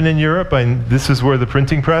should happen in Europe. And this is where the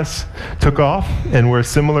printing press took off, and where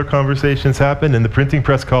similar conversations happened, and the printing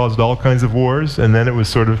press caused all kinds of wars, and then it was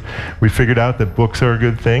sort of, we figured out that books are a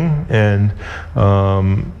good thing, and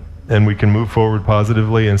we can move forward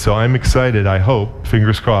positively. And so I'm excited, I hope,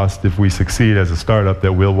 fingers crossed, if we succeed as a startup,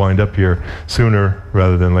 that we'll wind up here sooner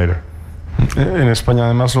rather than later. En España,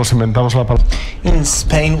 además, nos inventamos la palabra. In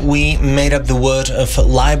Spain, we made up the word of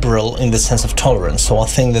liberal in the sense of tolerance. So I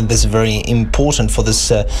think that this is very important for this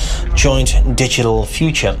joint digital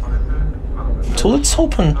future. So let's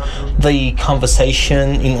open the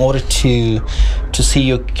conversation in order to see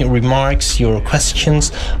your remarks, your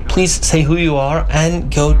questions. Please say who you are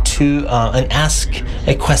and go to and ask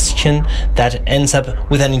a question that ends up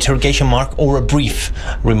with an interrogation mark or a brief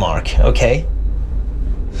remark, okay?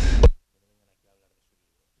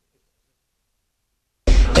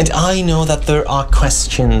 And I know that there are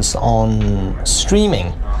questions on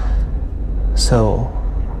streaming. So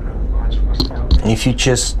if you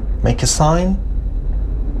just make a sign.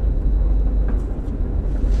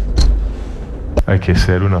 Hay que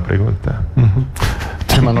hacer una pregunta.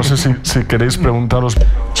 Chema, no sé si queréis preguntaros.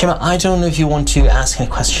 Chema, I don't know if you want to ask any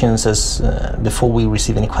questions as before we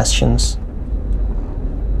receive any questions.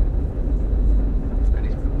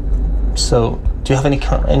 So, do you have any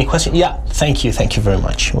question? Yeah, thank you very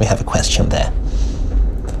much. We have a question there.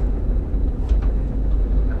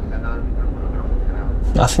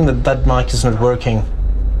 I think that mic is not working.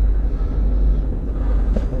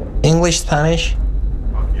 English, Spanish?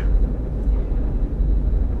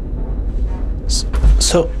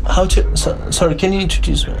 So, sorry, can you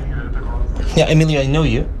introduce me? Yeah, Emilio, I know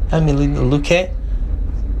you. I'm Emilio Luque.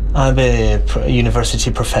 I'm a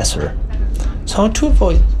university professor. So how to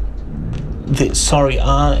avoid this? Sorry,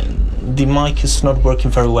 the mic is not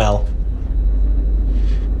working very well.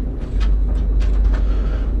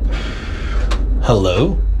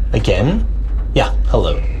 Hello, again? Yeah,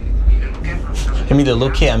 hello. Emilio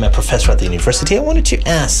Luque, I'm a professor at the university. I wanted to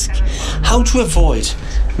ask how to avoid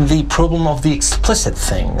the problem of the explicit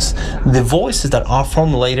things. The voices that are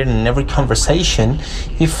formulated in every conversation,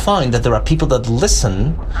 you find that there are people that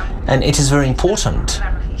listen, and it is very important.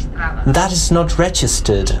 That is not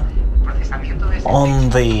registered on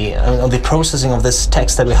the processing of this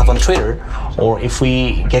text that we have on Twitter, or if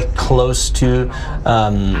we get close to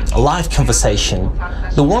a live conversation.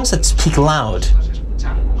 The ones that speak loud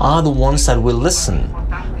are the ones that will listen,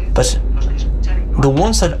 but the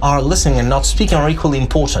ones that are listening and not speaking are equally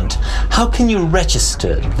important. How can you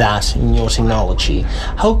register that in your technology?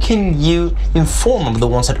 How can you inform the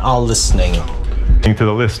ones that are listening? To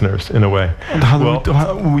the listeners, in a way. And how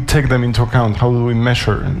do we take them into account? How do we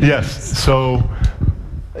measure? Yes, so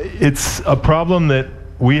it's a problem that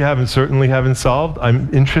we certainly haven't solved. I'm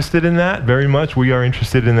interested in that very much. We are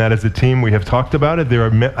interested in that as a team. We have talked about it. There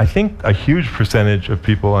are, I think, a huge percentage of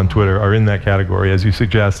people on Twitter are in that category, as you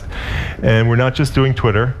suggest. And we're not just doing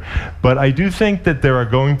Twitter. But I do think that there are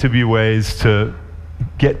going to be ways to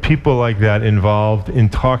get people like that involved in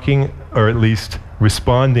talking, or at least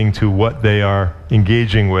responding to what they are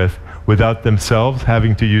engaging with, without themselves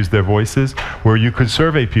having to use their voices, where you could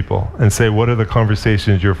survey people and say, what are the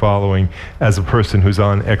conversations you're following as a person who's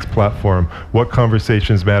on X platform? What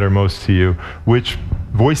conversations matter most to you? Which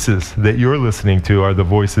voices that you're listening to are the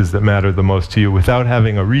voices that matter the most to you, without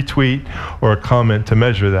having a retweet or a comment to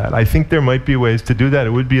measure that. I think there might be ways to do that. It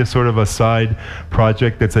would be a sort of a side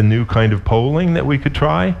project that's a new kind of polling that we could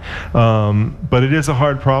try, but it is a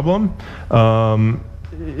hard problem.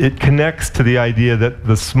 It connects to the idea that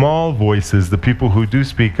the small voices, the people who do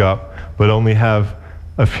speak up but only have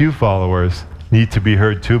a few followers, need to be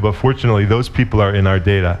heard too. But fortunately, those people are in our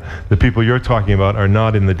data. The people you're talking about are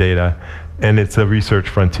not in the data, and it's a research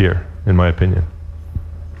frontier, in my opinion.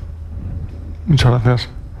 Muchas gracias.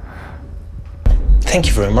 Thank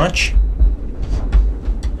you very much.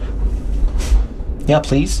 Yeah,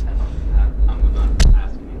 please.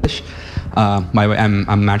 I'm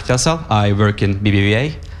Mert Yasal. I work in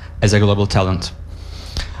BBVA as a global talent.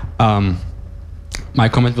 My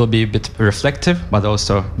comment will be a bit reflective, but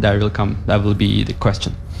also that will be the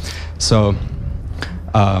question. So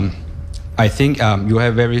I think you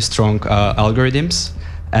have very strong algorithms,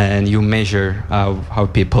 and you measure how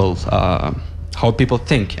people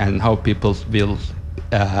think and how people will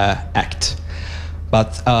act.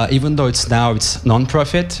 But even though it's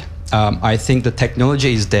non-profit, I think the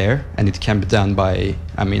technology is there, and it can be done by,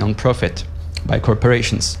 non-profit, by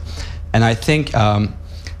corporations. And I think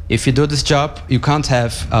if you do this job, you can't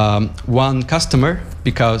have one customer,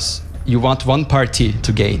 because you want one party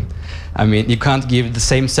to gain. You can't give the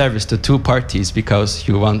same service to two parties because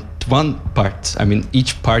you want one part.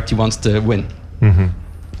 Each party wants to win. Mm-hmm.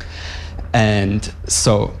 And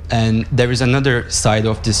there is another side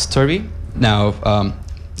of this story. Now,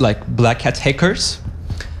 like black hat hackers,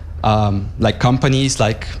 like companies,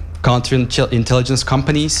 like counterintelligence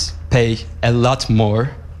companies pay a lot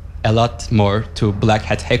more to black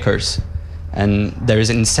hat hackers, and there is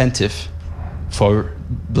an incentive for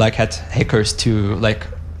black hat hackers to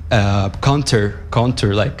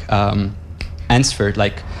answer.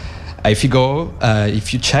 Like if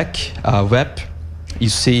you check web you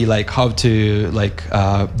see like how to like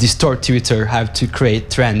distort Twitter, how to create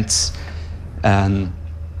trends, and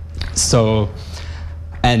so.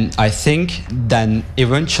 And I think then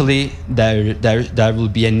eventually there will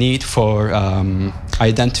be a need for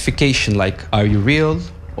identification, like are you real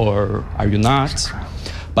or are you not?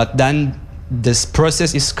 But then this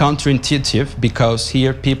process is counterintuitive because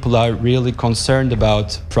here people are really concerned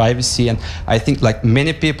about privacy, and I think like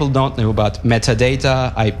many people don't know about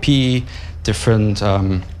metadata, IP, different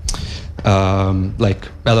like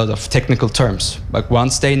a lot of technical terms. But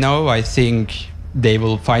once they know, I think they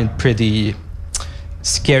will find pretty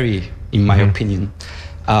scary, in my opinion.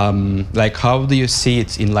 Like, how do you see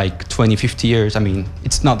it in like 20, 50 years? I mean,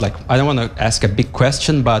 it's not like, I don't want to ask a big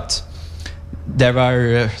question, but there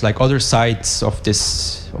are like other sides of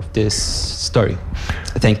this story.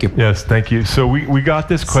 Thank you. Yes, thank you. So we got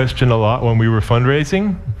this question a lot when we were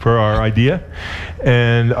fundraising for our idea,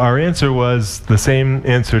 and our answer was the same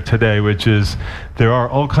answer today, which is there are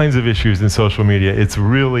all kinds of issues in social media. It's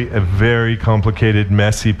really a very complicated,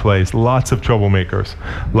 messy place. Lots of troublemakers,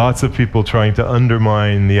 lots of people trying to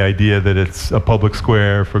undermine the idea that it's a public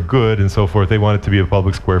square for good and so forth. They want it to be a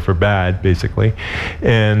public square for bad, basically.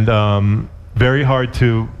 And very hard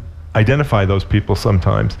to identify those people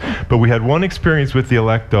sometimes. But we had one experience with the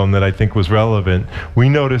Electome that I think was relevant. We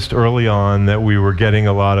noticed early on that we were getting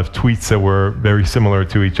a lot of tweets that were very similar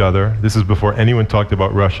to each other. This is before anyone talked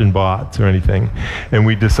about Russian bots or anything. And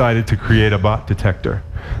we decided to create a bot detector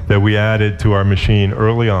that we added to our machine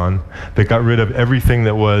early on that got rid of everything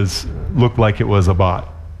that looked like it was a bot.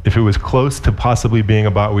 If it was close to possibly being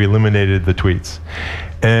a bot, we eliminated the tweets.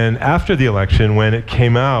 And after the election, when it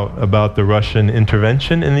came out about the Russian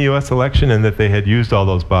intervention in the US election and that they had used all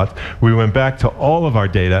those bots, we went back to all of our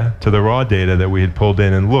data, to the raw data that we had pulled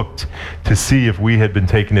in, and looked to see if we had been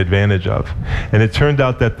taken advantage of. And it turned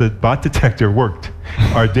out that the bot detector worked.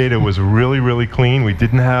 Our data was really, really clean. We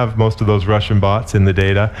didn't have most of those Russian bots in the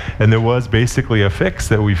data. And there was basically a fix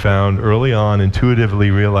that we found early on,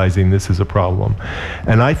 intuitively realizing this is a problem.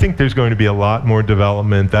 And I think there's going to be a lot more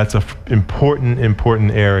development. That's an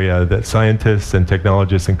important area that scientists and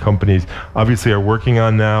technologists and companies obviously are working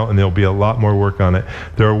on now, and there'll be a lot more work on it.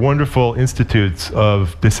 There are wonderful institutes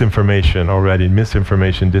of disinformation already,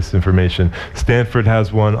 misinformation, disinformation. Stanford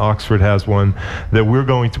has one, Oxford has one, that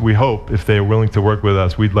we hope, if they're willing to work with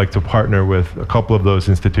us, we'd like to partner with a couple of those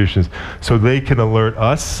institutions so they can alert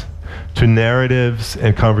us to narratives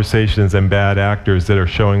and conversations and bad actors that are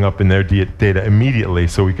showing up in their data immediately,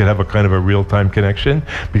 so we could have a kind of a real-time connection,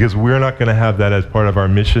 because we're not going to have that as part of our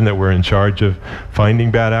mission, that we're in charge of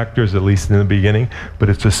finding bad actors, at least in the beginning. But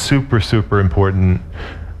it's a super, super important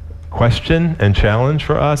question and challenge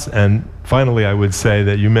for us. And finally, I would say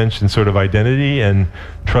that you mentioned sort of identity and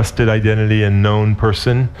trusted identity and known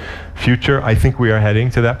person future. I think we are heading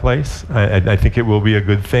to that place. I think it will be a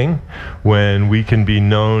good thing when we can be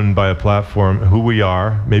known by a platform who we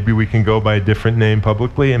are. Maybe we can go by a different name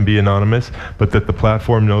publicly and be anonymous, but that the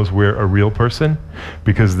platform knows we're a real person,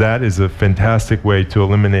 because that is a fantastic way to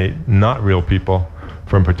eliminate not real people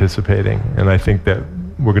from participating. And I think that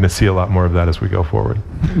we're going to see a lot more of that as we go forward.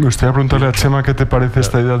 Me gustaría preguntarle a Chema qué te parece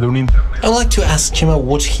esta idea de un internet. I would like to ask Chema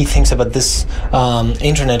what he thinks about this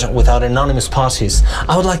internet without anonymous parties.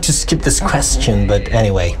 I would like to skip this question, but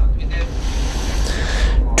anyway.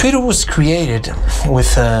 Twitter was created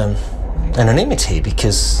with anonymity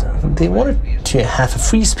because they wanted to have a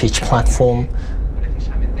free speech platform,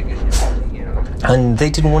 and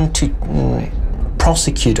they didn't want to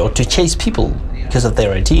prosecute or to chase people because of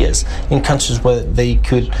their ideas in countries where they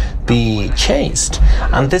could be chased.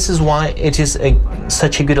 And this is why it is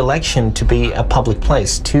such a good election to be a public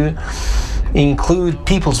place, to include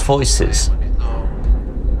people's voices.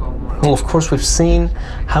 Well, of course, we've seen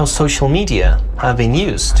how social media have been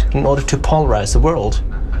used in order to polarize the world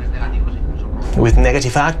with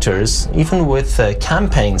negative actors, even with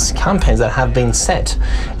campaigns that have been set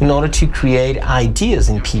in order to create ideas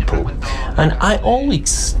in people. And I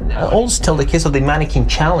always tell the case of the mannequin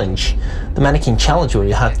challenge. The mannequin challenge, where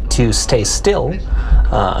you have to stay still,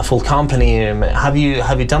 a full company. Have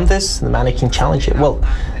you done this? The mannequin challenge. Well,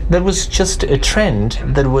 that was just a trend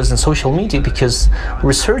that was in social media because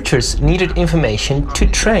researchers needed information to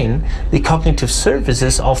train the cognitive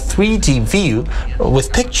services of 3D view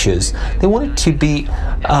with pictures. They wanted to be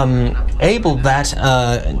able that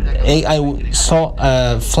AI saw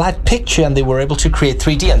a flat picture and they were able to create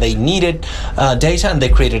 3D, and they needed data, and they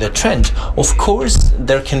created a trend. Of course,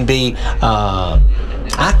 there can be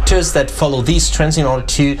actors that follow these trends in order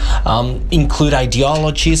to include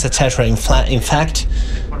ideologies, etc. In fact,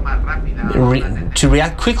 to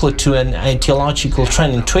react quickly to an ideological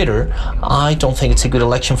trend in Twitter, I don't think it's a good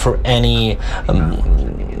election for any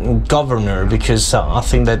governor, because I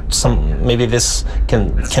think that maybe this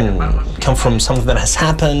can come from something that has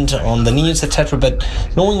happened on the news, etc. But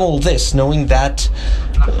knowing all this, knowing that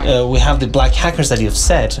we have the black hackers that you've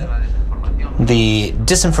said, the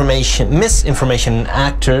misinformation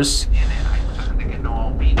actors,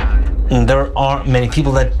 there are many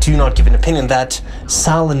people that do not give an opinion, that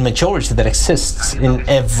silent majority that exists in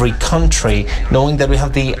every country, knowing that we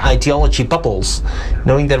have the ideology bubbles,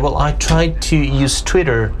 knowing that, well, I tried to use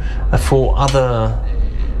Twitter for other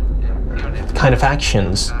kind of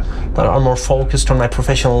actions that are more focused on my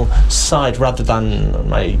professional side rather than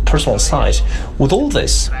my personal side. With all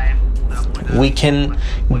this, we can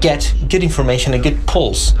get good information, a good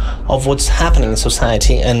pulse of what's happening in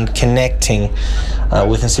society and connecting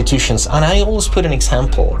with institutions. And I always put an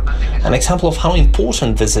example of how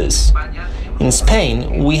important this is. In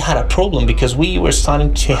Spain, we had a problem because we were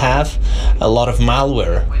starting to have a lot of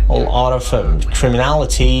malware, a lot of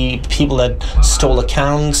criminality, people that stole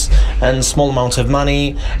accounts and small amounts of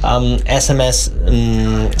money, SMS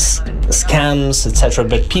scams, etc.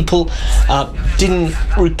 But people didn't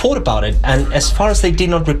report about it, and as far as they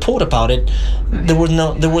did not report about it, there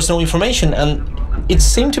was no information, and it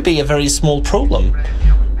seemed to be a very small problem.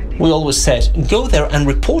 We always said, go there and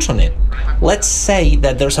report on it. Let's say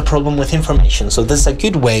that there's a problem with information. So this is a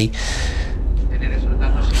good way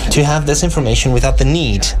to have this information without the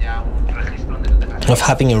need of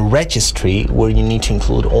having a registry where you need to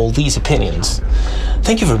include all these opinions.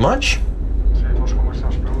 Thank you very much.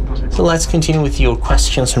 So let's continue with your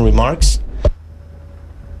questions and remarks.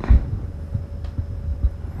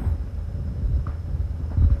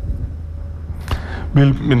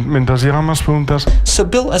 Bill, mientras llegan más preguntas. So,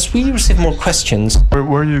 Bill, as we receive more questions,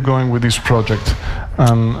 where are you going with this project?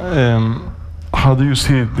 How do you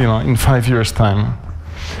see it, in 5 years' time?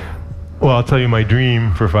 Well, I'll tell you my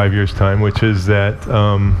dream for 5 years' time, which is that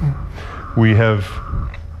we have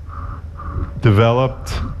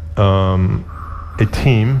developed a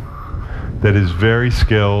team that is very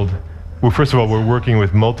skilled. Well, first of all, we're working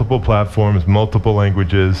with multiple platforms, multiple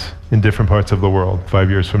languages in different parts of the world.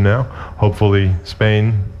 5 years from now, hopefully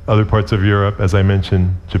Spain, other parts of Europe, as I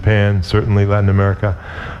mentioned, Japan, certainly Latin America.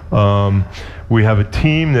 We have a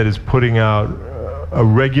team that is putting out a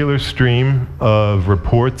regular stream of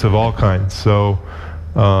reports of all kinds. So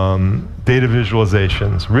data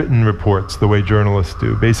visualizations, written reports, the way journalists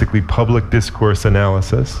do, basically public discourse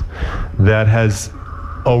analysis that has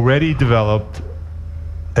already developed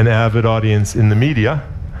an avid audience in the media,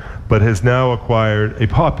 but has now acquired a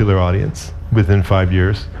popular audience within 5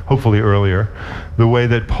 years, hopefully earlier, the way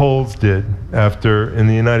that polls did after, in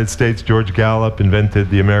the United States, George Gallup invented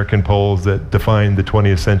the American polls that defined the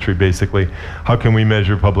 20th century, basically. How can we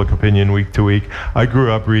measure public opinion week to week? I grew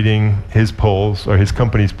up reading his polls, or his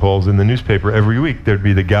company's polls, in the newspaper. Every week there'd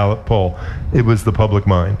be the Gallup poll. It was the public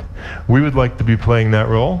mind. We would like to be playing that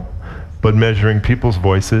role, but measuring people's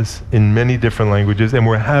voices in many different languages, and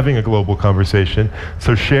we're having a global conversation,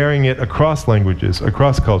 so sharing it across languages,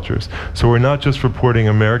 across cultures. So we're not just reporting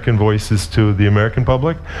American voices to the American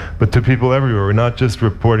public, but to people everywhere. We're not just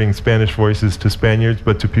reporting Spanish voices to Spaniards,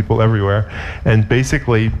 but to people everywhere, and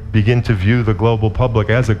basically begin to view the global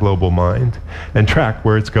public as a global mind, and track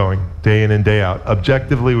where it's going, day in and day out,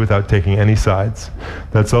 objectively without taking any sides.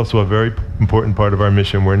 That's also a very important part of our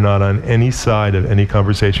mission. We're not on any side of any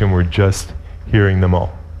conversation, we're just hearing them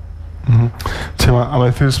all. Chema,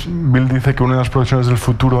 a veces Bill dice que una de las profesiones del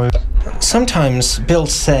futuro es... Sometimes Bill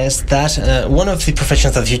says that one of the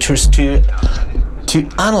professions of the future is to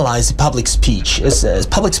analyze the public speech, as a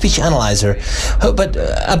public speech analyzer, but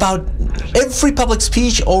about every public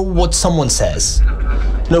speech or what someone says?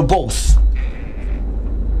 No, both.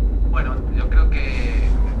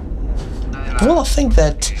 Well, I think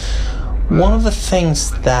that one of the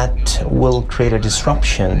things that will create a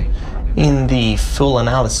disruption in the full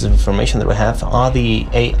analysis of information that we have are the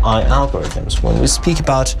AI algorithms. When we speak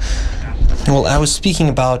about, well, I was speaking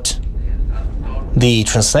about the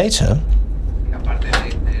translator,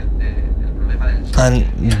 and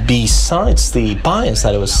besides the bias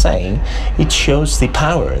that I was saying, it shows the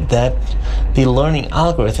power that the learning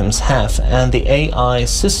algorithms have and the AI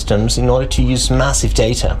systems in order to use massive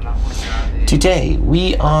data. Today,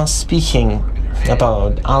 we are speaking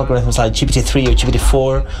about algorithms like GPT-3 or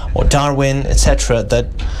GPT-4 or Darwin, etc., that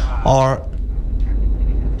are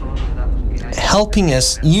helping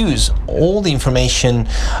us use all the information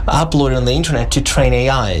uploaded on the internet to train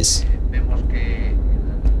AIs.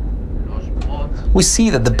 We see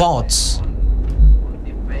that the bots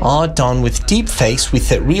are done with deep fakes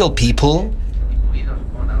with real people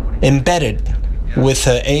embedded with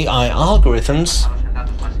AI algorithms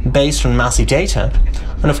based on massive data.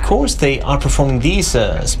 And of course they are performing these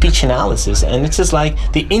speech analysis, and it's just like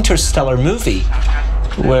the Interstellar movie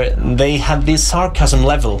where they had this sarcasm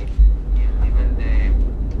level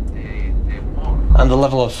and the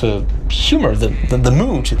level of humor, the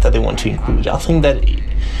mood that they want to include. I think that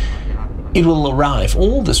it will arrive,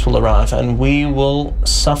 all this will arrive, and we will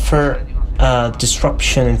suffer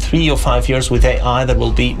disruption in 3 or 5 years with AI that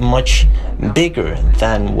will be much bigger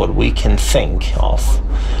than what we can think of.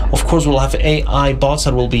 Of course, we'll have AI bots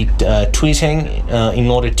that will be tweeting in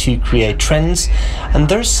order to create trends. And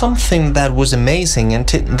there's something that was amazing, and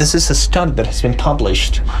this is a study that has been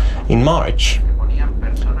published in March,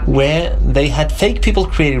 where they had fake people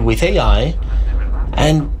created with AI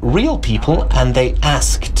and real people, and they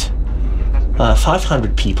asked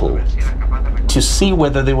 500 people to see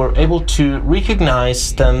whether they were able to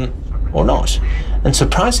recognize them or not. And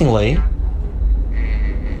surprisingly,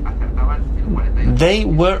 they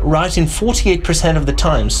were right in 48% of the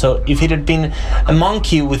time. So if it had been a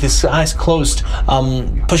monkey with his eyes closed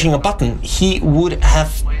pushing a button, he would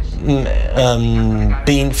have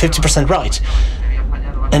been 50% right.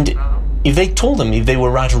 And if they told them if they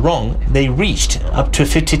were right or wrong, they reached up to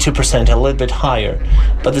 52%, a little bit higher.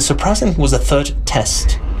 But the surprising was the third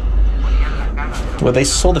test, where they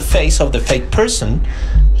saw the face of the fake person,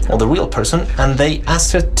 or the real person, and they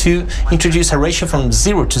asked her to introduce a ratio from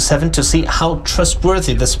 0 to 7 to see how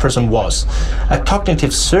trustworthy this person was. A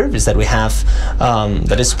cognitive service that we have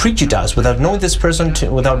that is prejudiced without knowing this person,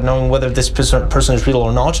 without knowing whether this person is real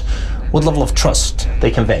or not, what level of trust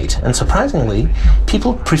they conveyed. And surprisingly,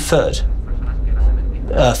 people preferred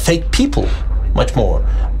fake people much more.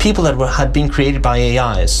 People that had been created by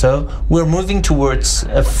AI. So we're moving towards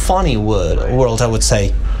a funny world, I would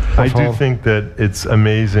say. I do think that it's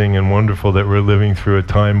amazing and wonderful that we're living through a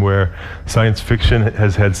time where science fiction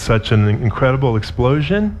has had such an incredible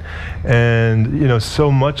explosion, and you know,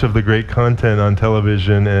 so much of the great content on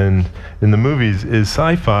television and in the movies is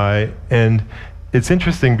sci-fi. And it's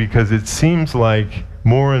interesting because it seems like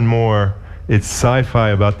more and more it's sci-fi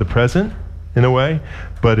about the present in a way,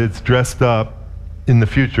 but it's dressed up in the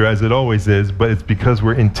future, as it always is, but it's because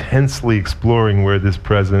we're intensely exploring where this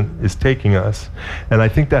present is taking us. And I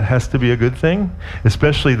think that has to be a good thing,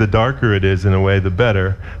 especially the darker it is in a way, the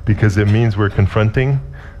better, because it means we're confronting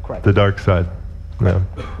the dark side. Yeah.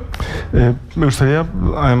 Me gustaría,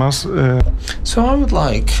 además... So I would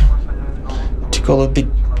like to go a bit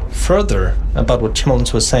further about what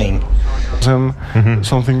Chema was saying.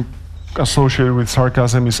 Something associated with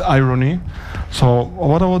sarcasm is irony. So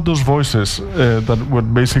what about those voices that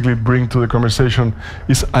would basically bring to the conversation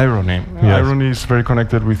is irony? Yes. Irony is very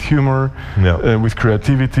connected with humor, with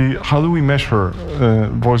creativity. How do we measure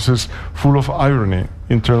voices full of irony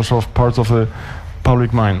in terms of parts of the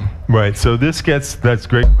public mind? Right, so that's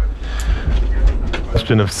great.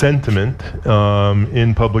 Question of sentiment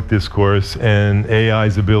in public discourse and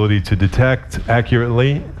AI's ability to detect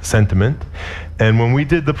accurately sentiment. And when we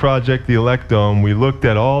did the project, the Electome, we looked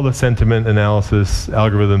at all the sentiment analysis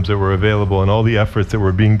algorithms that were available and all the efforts that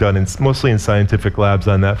were being done, mostly in scientific labs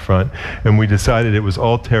on that front. And we decided it was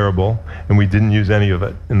all terrible, and we didn't use any of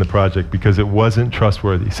it in the project because it wasn't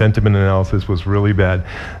trustworthy. Sentiment analysis was really bad.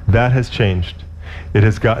 That has changed. It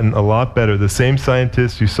has gotten a lot better. The same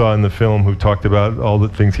scientist you saw in the film who talked about all the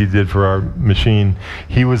things he did for our machine,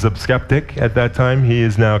 he was a skeptic at that time. He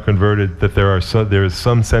is now converted that there is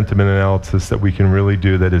some sentiment analysis that we can really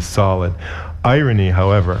do that is solid. Irony,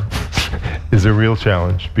 however, is a real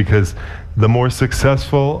challenge, because the more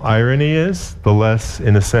successful irony is, the less,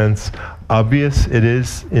 in a sense, obvious it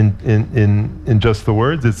is in just the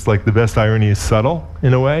words. It's like the best irony is subtle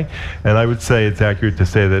in a way, and I would say it's accurate to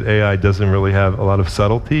say that AI doesn't really have a lot of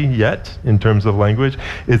subtlety yet in terms of language.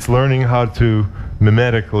 It's learning how to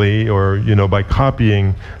mimetically, or by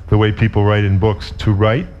copying the way people write in books, to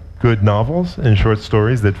write good novels and short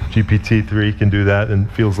stories. That GPT-3 can do that and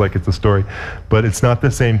feels like it's a story, but it's not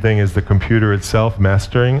the same thing as the computer itself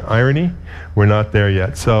mastering irony. We're not there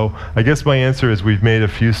yet. So I guess my answer is we've made a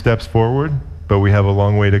few steps forward, but we have a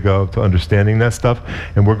long way to go to understanding that stuff.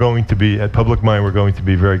 And we're going to be, at Public Mind, we're going to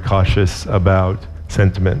be very cautious about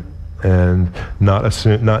sentiment and not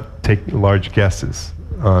take large guesses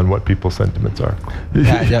on what people's sentiments are.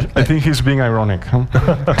 I think he's being ironic. Huh?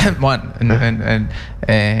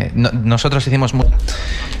 Nosotros hicimos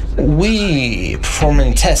we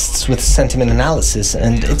performing tests with sentiment analysis,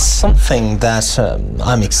 and it's something that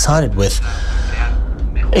I'm excited with.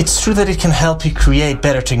 It's true that it can help you create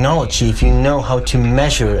better technology if you know how to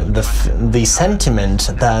measure the sentiment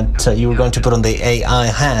that you're going to put on the AI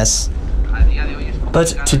has.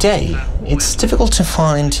 But today, it's difficult to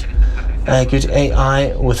find a good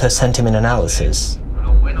AI with a sentiment analysis.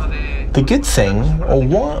 The good thing, or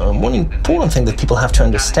one important thing that people have to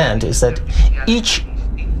understand, is that each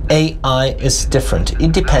AI is different.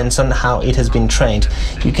 It depends on how it has been trained.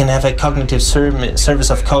 You can have a cognitive service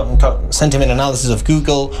of sentiment analysis of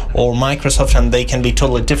Google or Microsoft, and they can be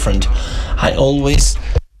totally different. I always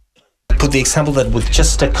put the example that with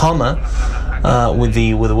just a comma, with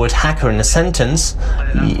the word hacker in a sentence,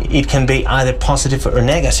 it can be either positive or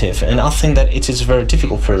negative, and I think that it is very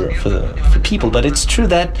difficult for people. But it's true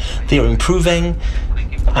that they are improving.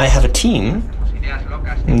 I have a team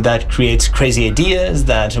that creates crazy ideas,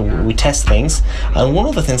 that we test things, and one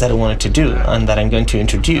of the things that I wanted to do and that I'm going to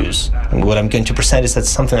introduce, and what I'm going to present is that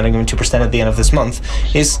something that I'm going to present at the end of this month,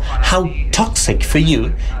 is how toxic for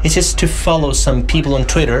you it is to follow some people on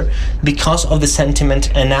Twitter because of the sentiment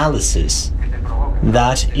analysis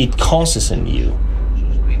that it causes in you,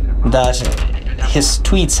 that his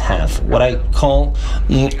tweets have, what I call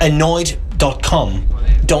annoyed.com.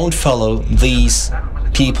 Don't follow these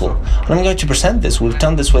people. And I'm going to present this. We've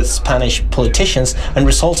done this with Spanish politicians, and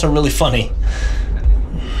results are really funny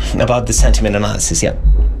about the sentiment analysis. Yeah.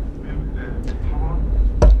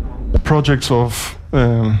 Projects of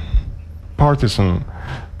partisan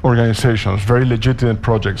organizations, very legitimate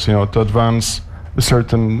projects, to advance a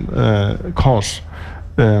certain cause.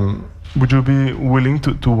 Would you be willing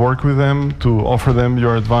to work with them, to offer them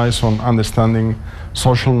your advice on understanding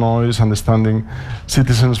social noise, understanding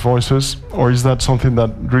citizens' voices, or is that something that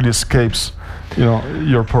really escapes,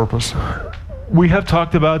 your purpose? We have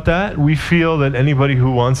talked about that. We feel that anybody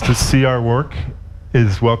who wants to see our work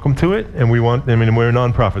is welcome to it, and we're a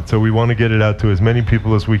nonprofit, so we want to get it out to as many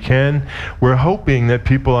people as we can. We're hoping that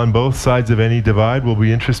people on both sides of any divide will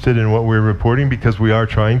be interested in what we're reporting, because we are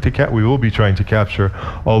we will be trying to capture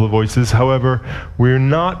all the voices. However, we're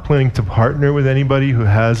not planning to partner with anybody who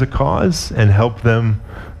has a cause and help them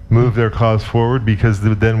move their cause forward, because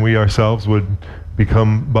then we ourselves would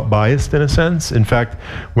become biased in a sense. In fact,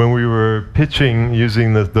 when we were pitching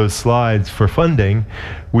using those slides for funding,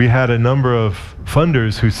 we had a number of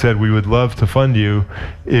funders who said, we would love to fund you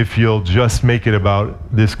if you'll just make it about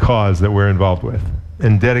this cause that we're involved with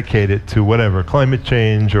and dedicate it to whatever, climate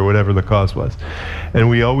change or whatever the cause was. And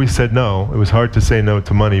we always said no. It was hard to say no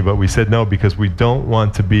to money, but we said no because we don't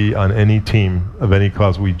want to be on any team of any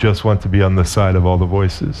cause. We just want to be on the side of all the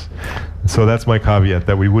voices. So that's my caveat,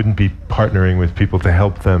 that we wouldn't be partnering with people to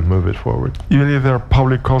help them move it forward. Even if they're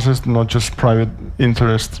public causes, not just private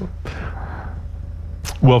interests?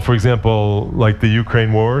 Well, for example, like the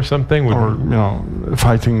Ukraine war or something? Or,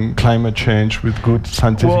 fighting climate change with good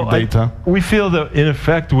scientific data? We feel that, in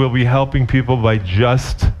effect, we'll be helping people by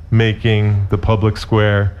just making the public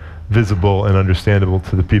square visible and understandable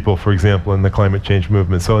to the people, for example, in the climate change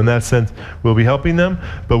movement. So in that sense, we'll be helping them,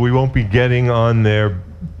 but we won't be getting on their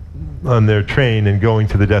train and going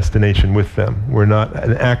to the destination with them. We're not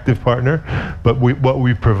an active partner, but what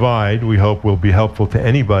we provide, we hope, will be helpful to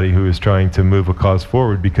anybody who is trying to move a cause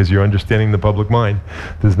forward, because you're understanding the public mind.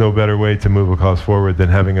 There's no better way to move a cause forward than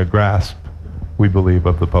having a grasp, we believe,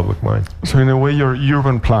 of the public mind. So in a way, you're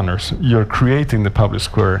urban planners. You're creating the public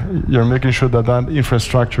square. You're making sure that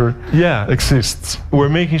infrastructure exists. We're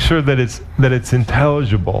making sure that it's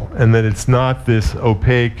intelligible and that it's not this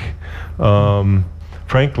opaque,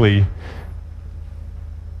 frankly,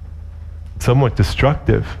 somewhat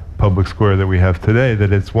destructive public square that we have today,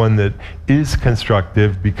 that it's one that is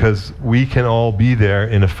constructive because we can all be there,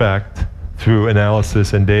 in effect, through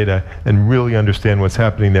analysis and data, and really understand what's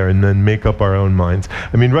happening there, and then make up our own minds.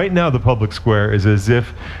 I mean, right now the public square is as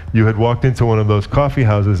if you had walked into one of those coffee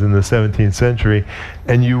houses in the 17th century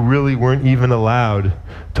and you really weren't even allowed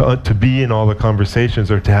to be in all the conversations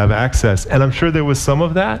or to have access. And I'm sure there was some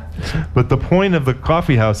of that, but the point of the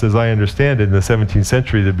coffee house, as I understand it, in the 17th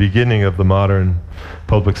century, the beginning of the modern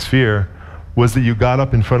public sphere, was that you got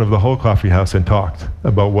up in front of the whole coffee house and talked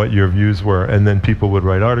about what your views were, and then people would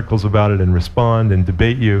write articles about it and respond and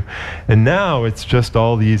debate you. And now it's just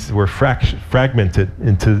all these, we're fragmented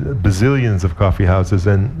into bazillions of coffee houses,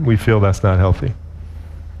 and we feel that's not healthy.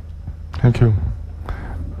 Thank you.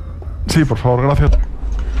 Sí, por favor, gracias.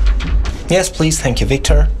 Yes, please. Thank you,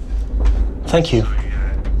 Victor. Thank you.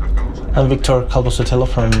 I'm Victor Calvo-Sotelo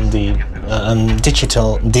from the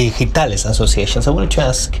Digitales Associations. I wanted to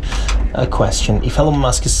ask a question. If Elon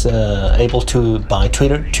Musk is able to buy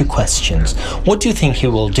Twitter, 2 questions. What do you think he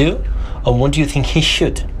will do, and what do you think he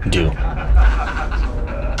should do?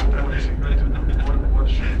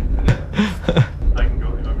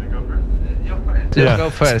 Just go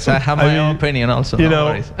first. I have my own opinion also. You no know,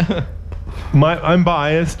 worries. I'm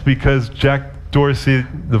biased because Jack Dorsey,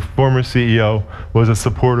 the former CEO, was a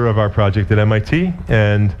supporter of our project at MIT,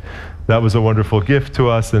 and that was a wonderful gift to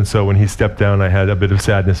us. And so when he stepped down, I had a bit of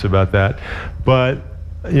sadness about that. But,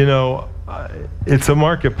 you know, it's a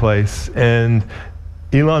marketplace, and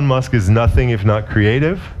Elon Musk is nothing if not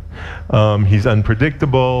creative. He's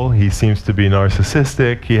unpredictable. He seems to be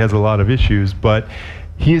narcissistic. He has a lot of issues, but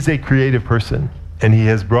he is a creative person, and he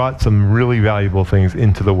has brought some really valuable things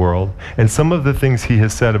into the world. And some of the things he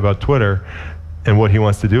has said about Twitter and what he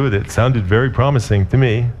wants to do with it sounded very promising to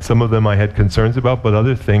me. Some of them I had concerns about, but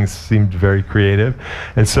other things seemed very creative.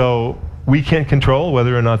 And so we can't control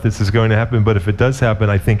whether or not this is going to happen, but if it does happen,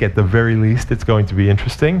 I think at the very least it's going to be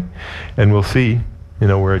interesting, and we'll see, you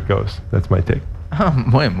know, where it goes. That's my take.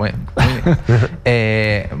 Muy bien.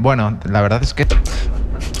 Bueno, la verdad es que...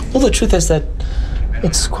 Well, the truth is that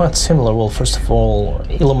it's quite similar. Well, first of all,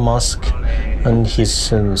 Elon Musk and his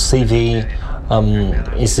CV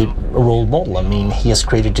is a role model. I mean, he has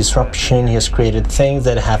created disruption, he has created things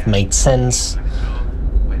that have made sense,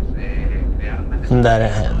 and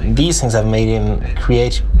that these things have made him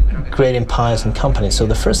create great empires and companies. So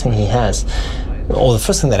the first thing he has, or the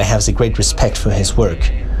first thing that I have, is a great respect for his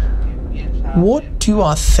work. What do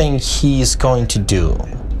I think he is going to do?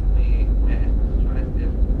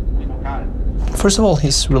 First of all,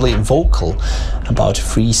 he's really vocal about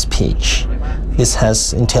free speech. This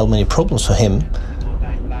has entailed many problems for him.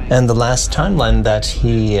 And the last timeline that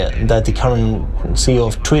the current CEO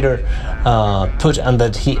of Twitter put, and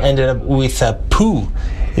that he ended up with a poo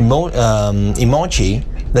emoji,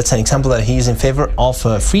 that's an example that he is in favor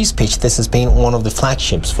of free speech. This has been one of the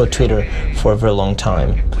flagships for Twitter for a very long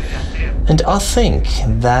time. And I think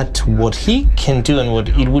that what he can do and what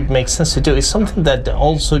it would make sense to do is something that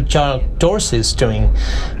also Jack Dorsey is doing,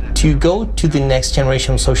 to go to the next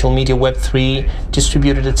generation of social media, Web3,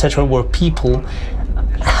 distributed, etc., where people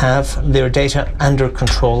have their data under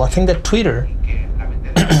control. I think that Twitter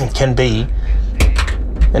can be,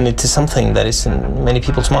 and it is something that is in many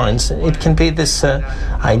people's minds, it can be this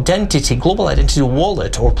identity, global identity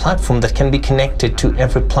wallet or platform that can be connected to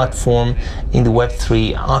every platform in the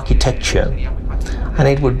Web3 architecture. And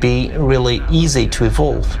it would be really easy to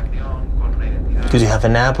evolve, because you have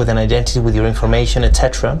an app with an identity, with your information,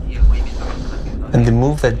 etc. And the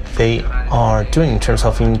move that they are doing in terms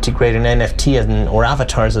of integrating NFT or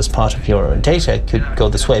avatars as part of your data could go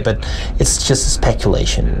this way, but it's just a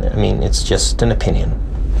speculation. I mean, it's just an opinion.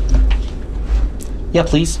 Yeah,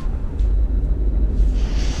 please.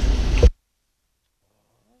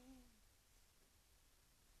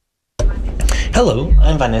 Hello,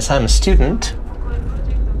 I'm Vanessa, I'm a student.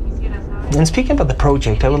 And speaking about the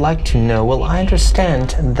project, I would like to know, well, I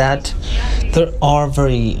understand that there are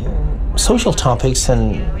very social topics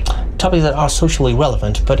and topics that are socially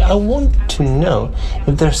relevant, but I want to know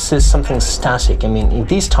if there's something static. I mean, if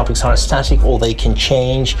these topics are static or they can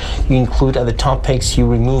change, you include other topics, you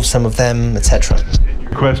remove some of them, etc.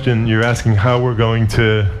 Question, you're asking how we're going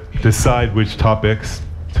to decide which topics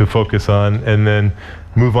to focus on and then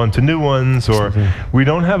move on to new ones, or we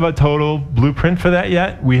don't have a total blueprint for that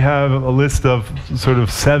yet. We have a list of sort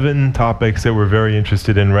of 7 topics that we're very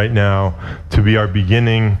interested in right now to be our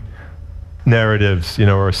beginning narratives, you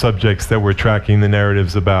know, or subjects that we're tracking the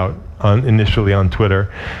narratives about initially on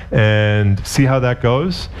Twitter, and see how that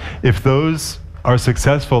goes. If those are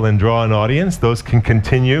successful and draw an audience, those can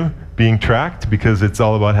continue being tracked, because it's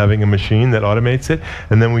all about having a machine that automates it,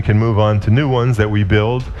 and then we can move on to new ones that we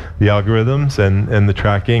build, the algorithms and the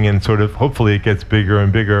tracking, and sort of hopefully it gets bigger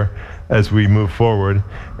and bigger as we move forward.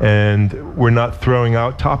 And we're not throwing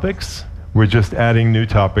out topics, we're just adding new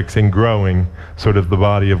topics and growing sort of the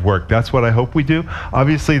body of work. That's what I hope we do.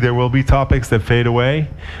 Obviously there will be topics that fade away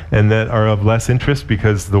and that are of less interest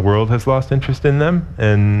because the world has lost interest in them,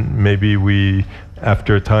 and maybe we,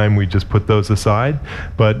 after a time, we just put those aside.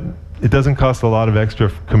 But it doesn't cost a lot of extra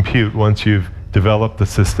compute once you've developed the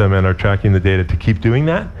system and are tracking the data to keep doing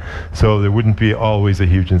that. So there wouldn't be always a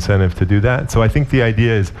huge incentive to do that. So I think the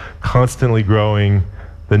idea is constantly growing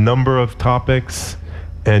the number of topics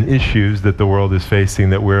and issues that the world is facing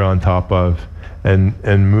that we're on top of, and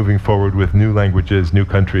moving forward with new languages, new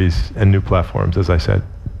countries, and new platforms, as I said.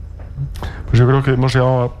 Pues yo creo que hemos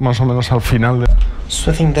llegado más o menos al final de...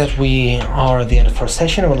 So I think that we are at the end of our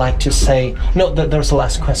session. I would like to say, no, there's the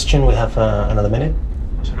last question. We have another minute.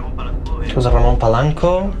 Jose Ramon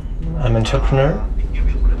Palanco, I'm an entrepreneur.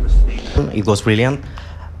 It was brilliant.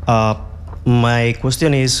 My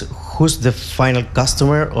question is, who's the final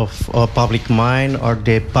customer of public mind or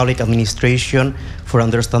the public administration for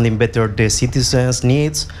understanding better the citizens'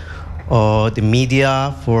 needs? the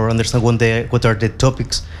media for understand what are the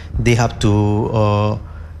topics they have to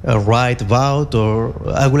write about? Or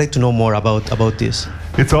I would like to know more about this.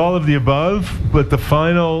 It's all of the above, but the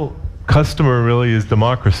final customer really is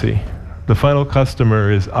democracy. The final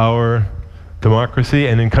customer is our democracy,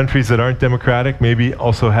 and in countries that aren't democratic, maybe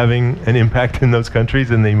also having an impact in those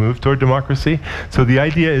countries and they move toward democracy. So the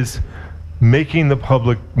idea is making the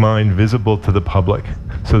public mind visible to the public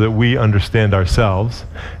so that we understand ourselves,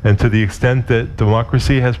 and to the extent that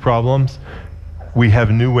democracy has problems, we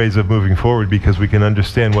have new ways of moving forward because we can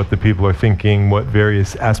understand what the people are thinking, what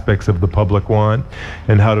various aspects of the public want,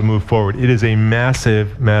 and how to move forward. It is a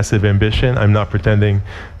massive, massive ambition. I'm not pretending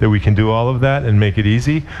that we can do all of that and make it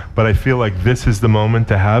easy, but I feel like this is the moment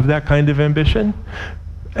to have that kind of ambition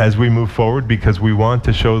as we move forward, because we want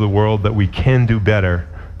to show the world that we can do better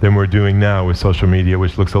than we're doing now with social media,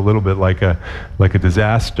 which looks a little bit like a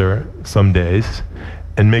disaster some days,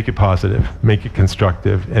 and make it positive, make it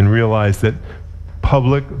constructive, and realize that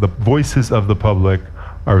the voices of the public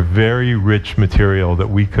are very rich material that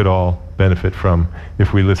we could all benefit from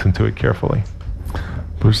if we listen to it carefully.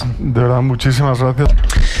 Pues de verdad, muchísimas gracias.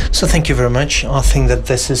 So thank you very much. I think that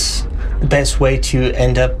this is the best way to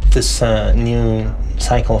end up this new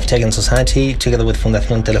cycle of Tech and Society, together with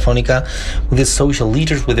Fundación Telefónica, with its social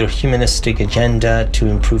leaders, with their humanistic agenda to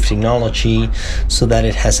improve technology so that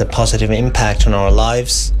it has a positive impact on our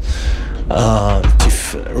lives.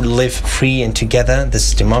 To live free and together, this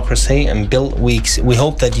is democracy, and build weeks. We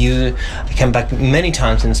hope that you come back many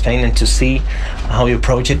times in Spain and to see how you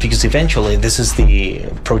approach it, because eventually this is the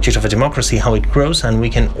project of a democracy, how it grows, and we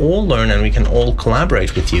can all learn and we can all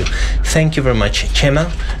collaborate with you. Thank you very much, Chema.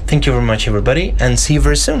 Thank you very much, everybody, and see you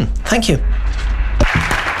very soon. Thank you.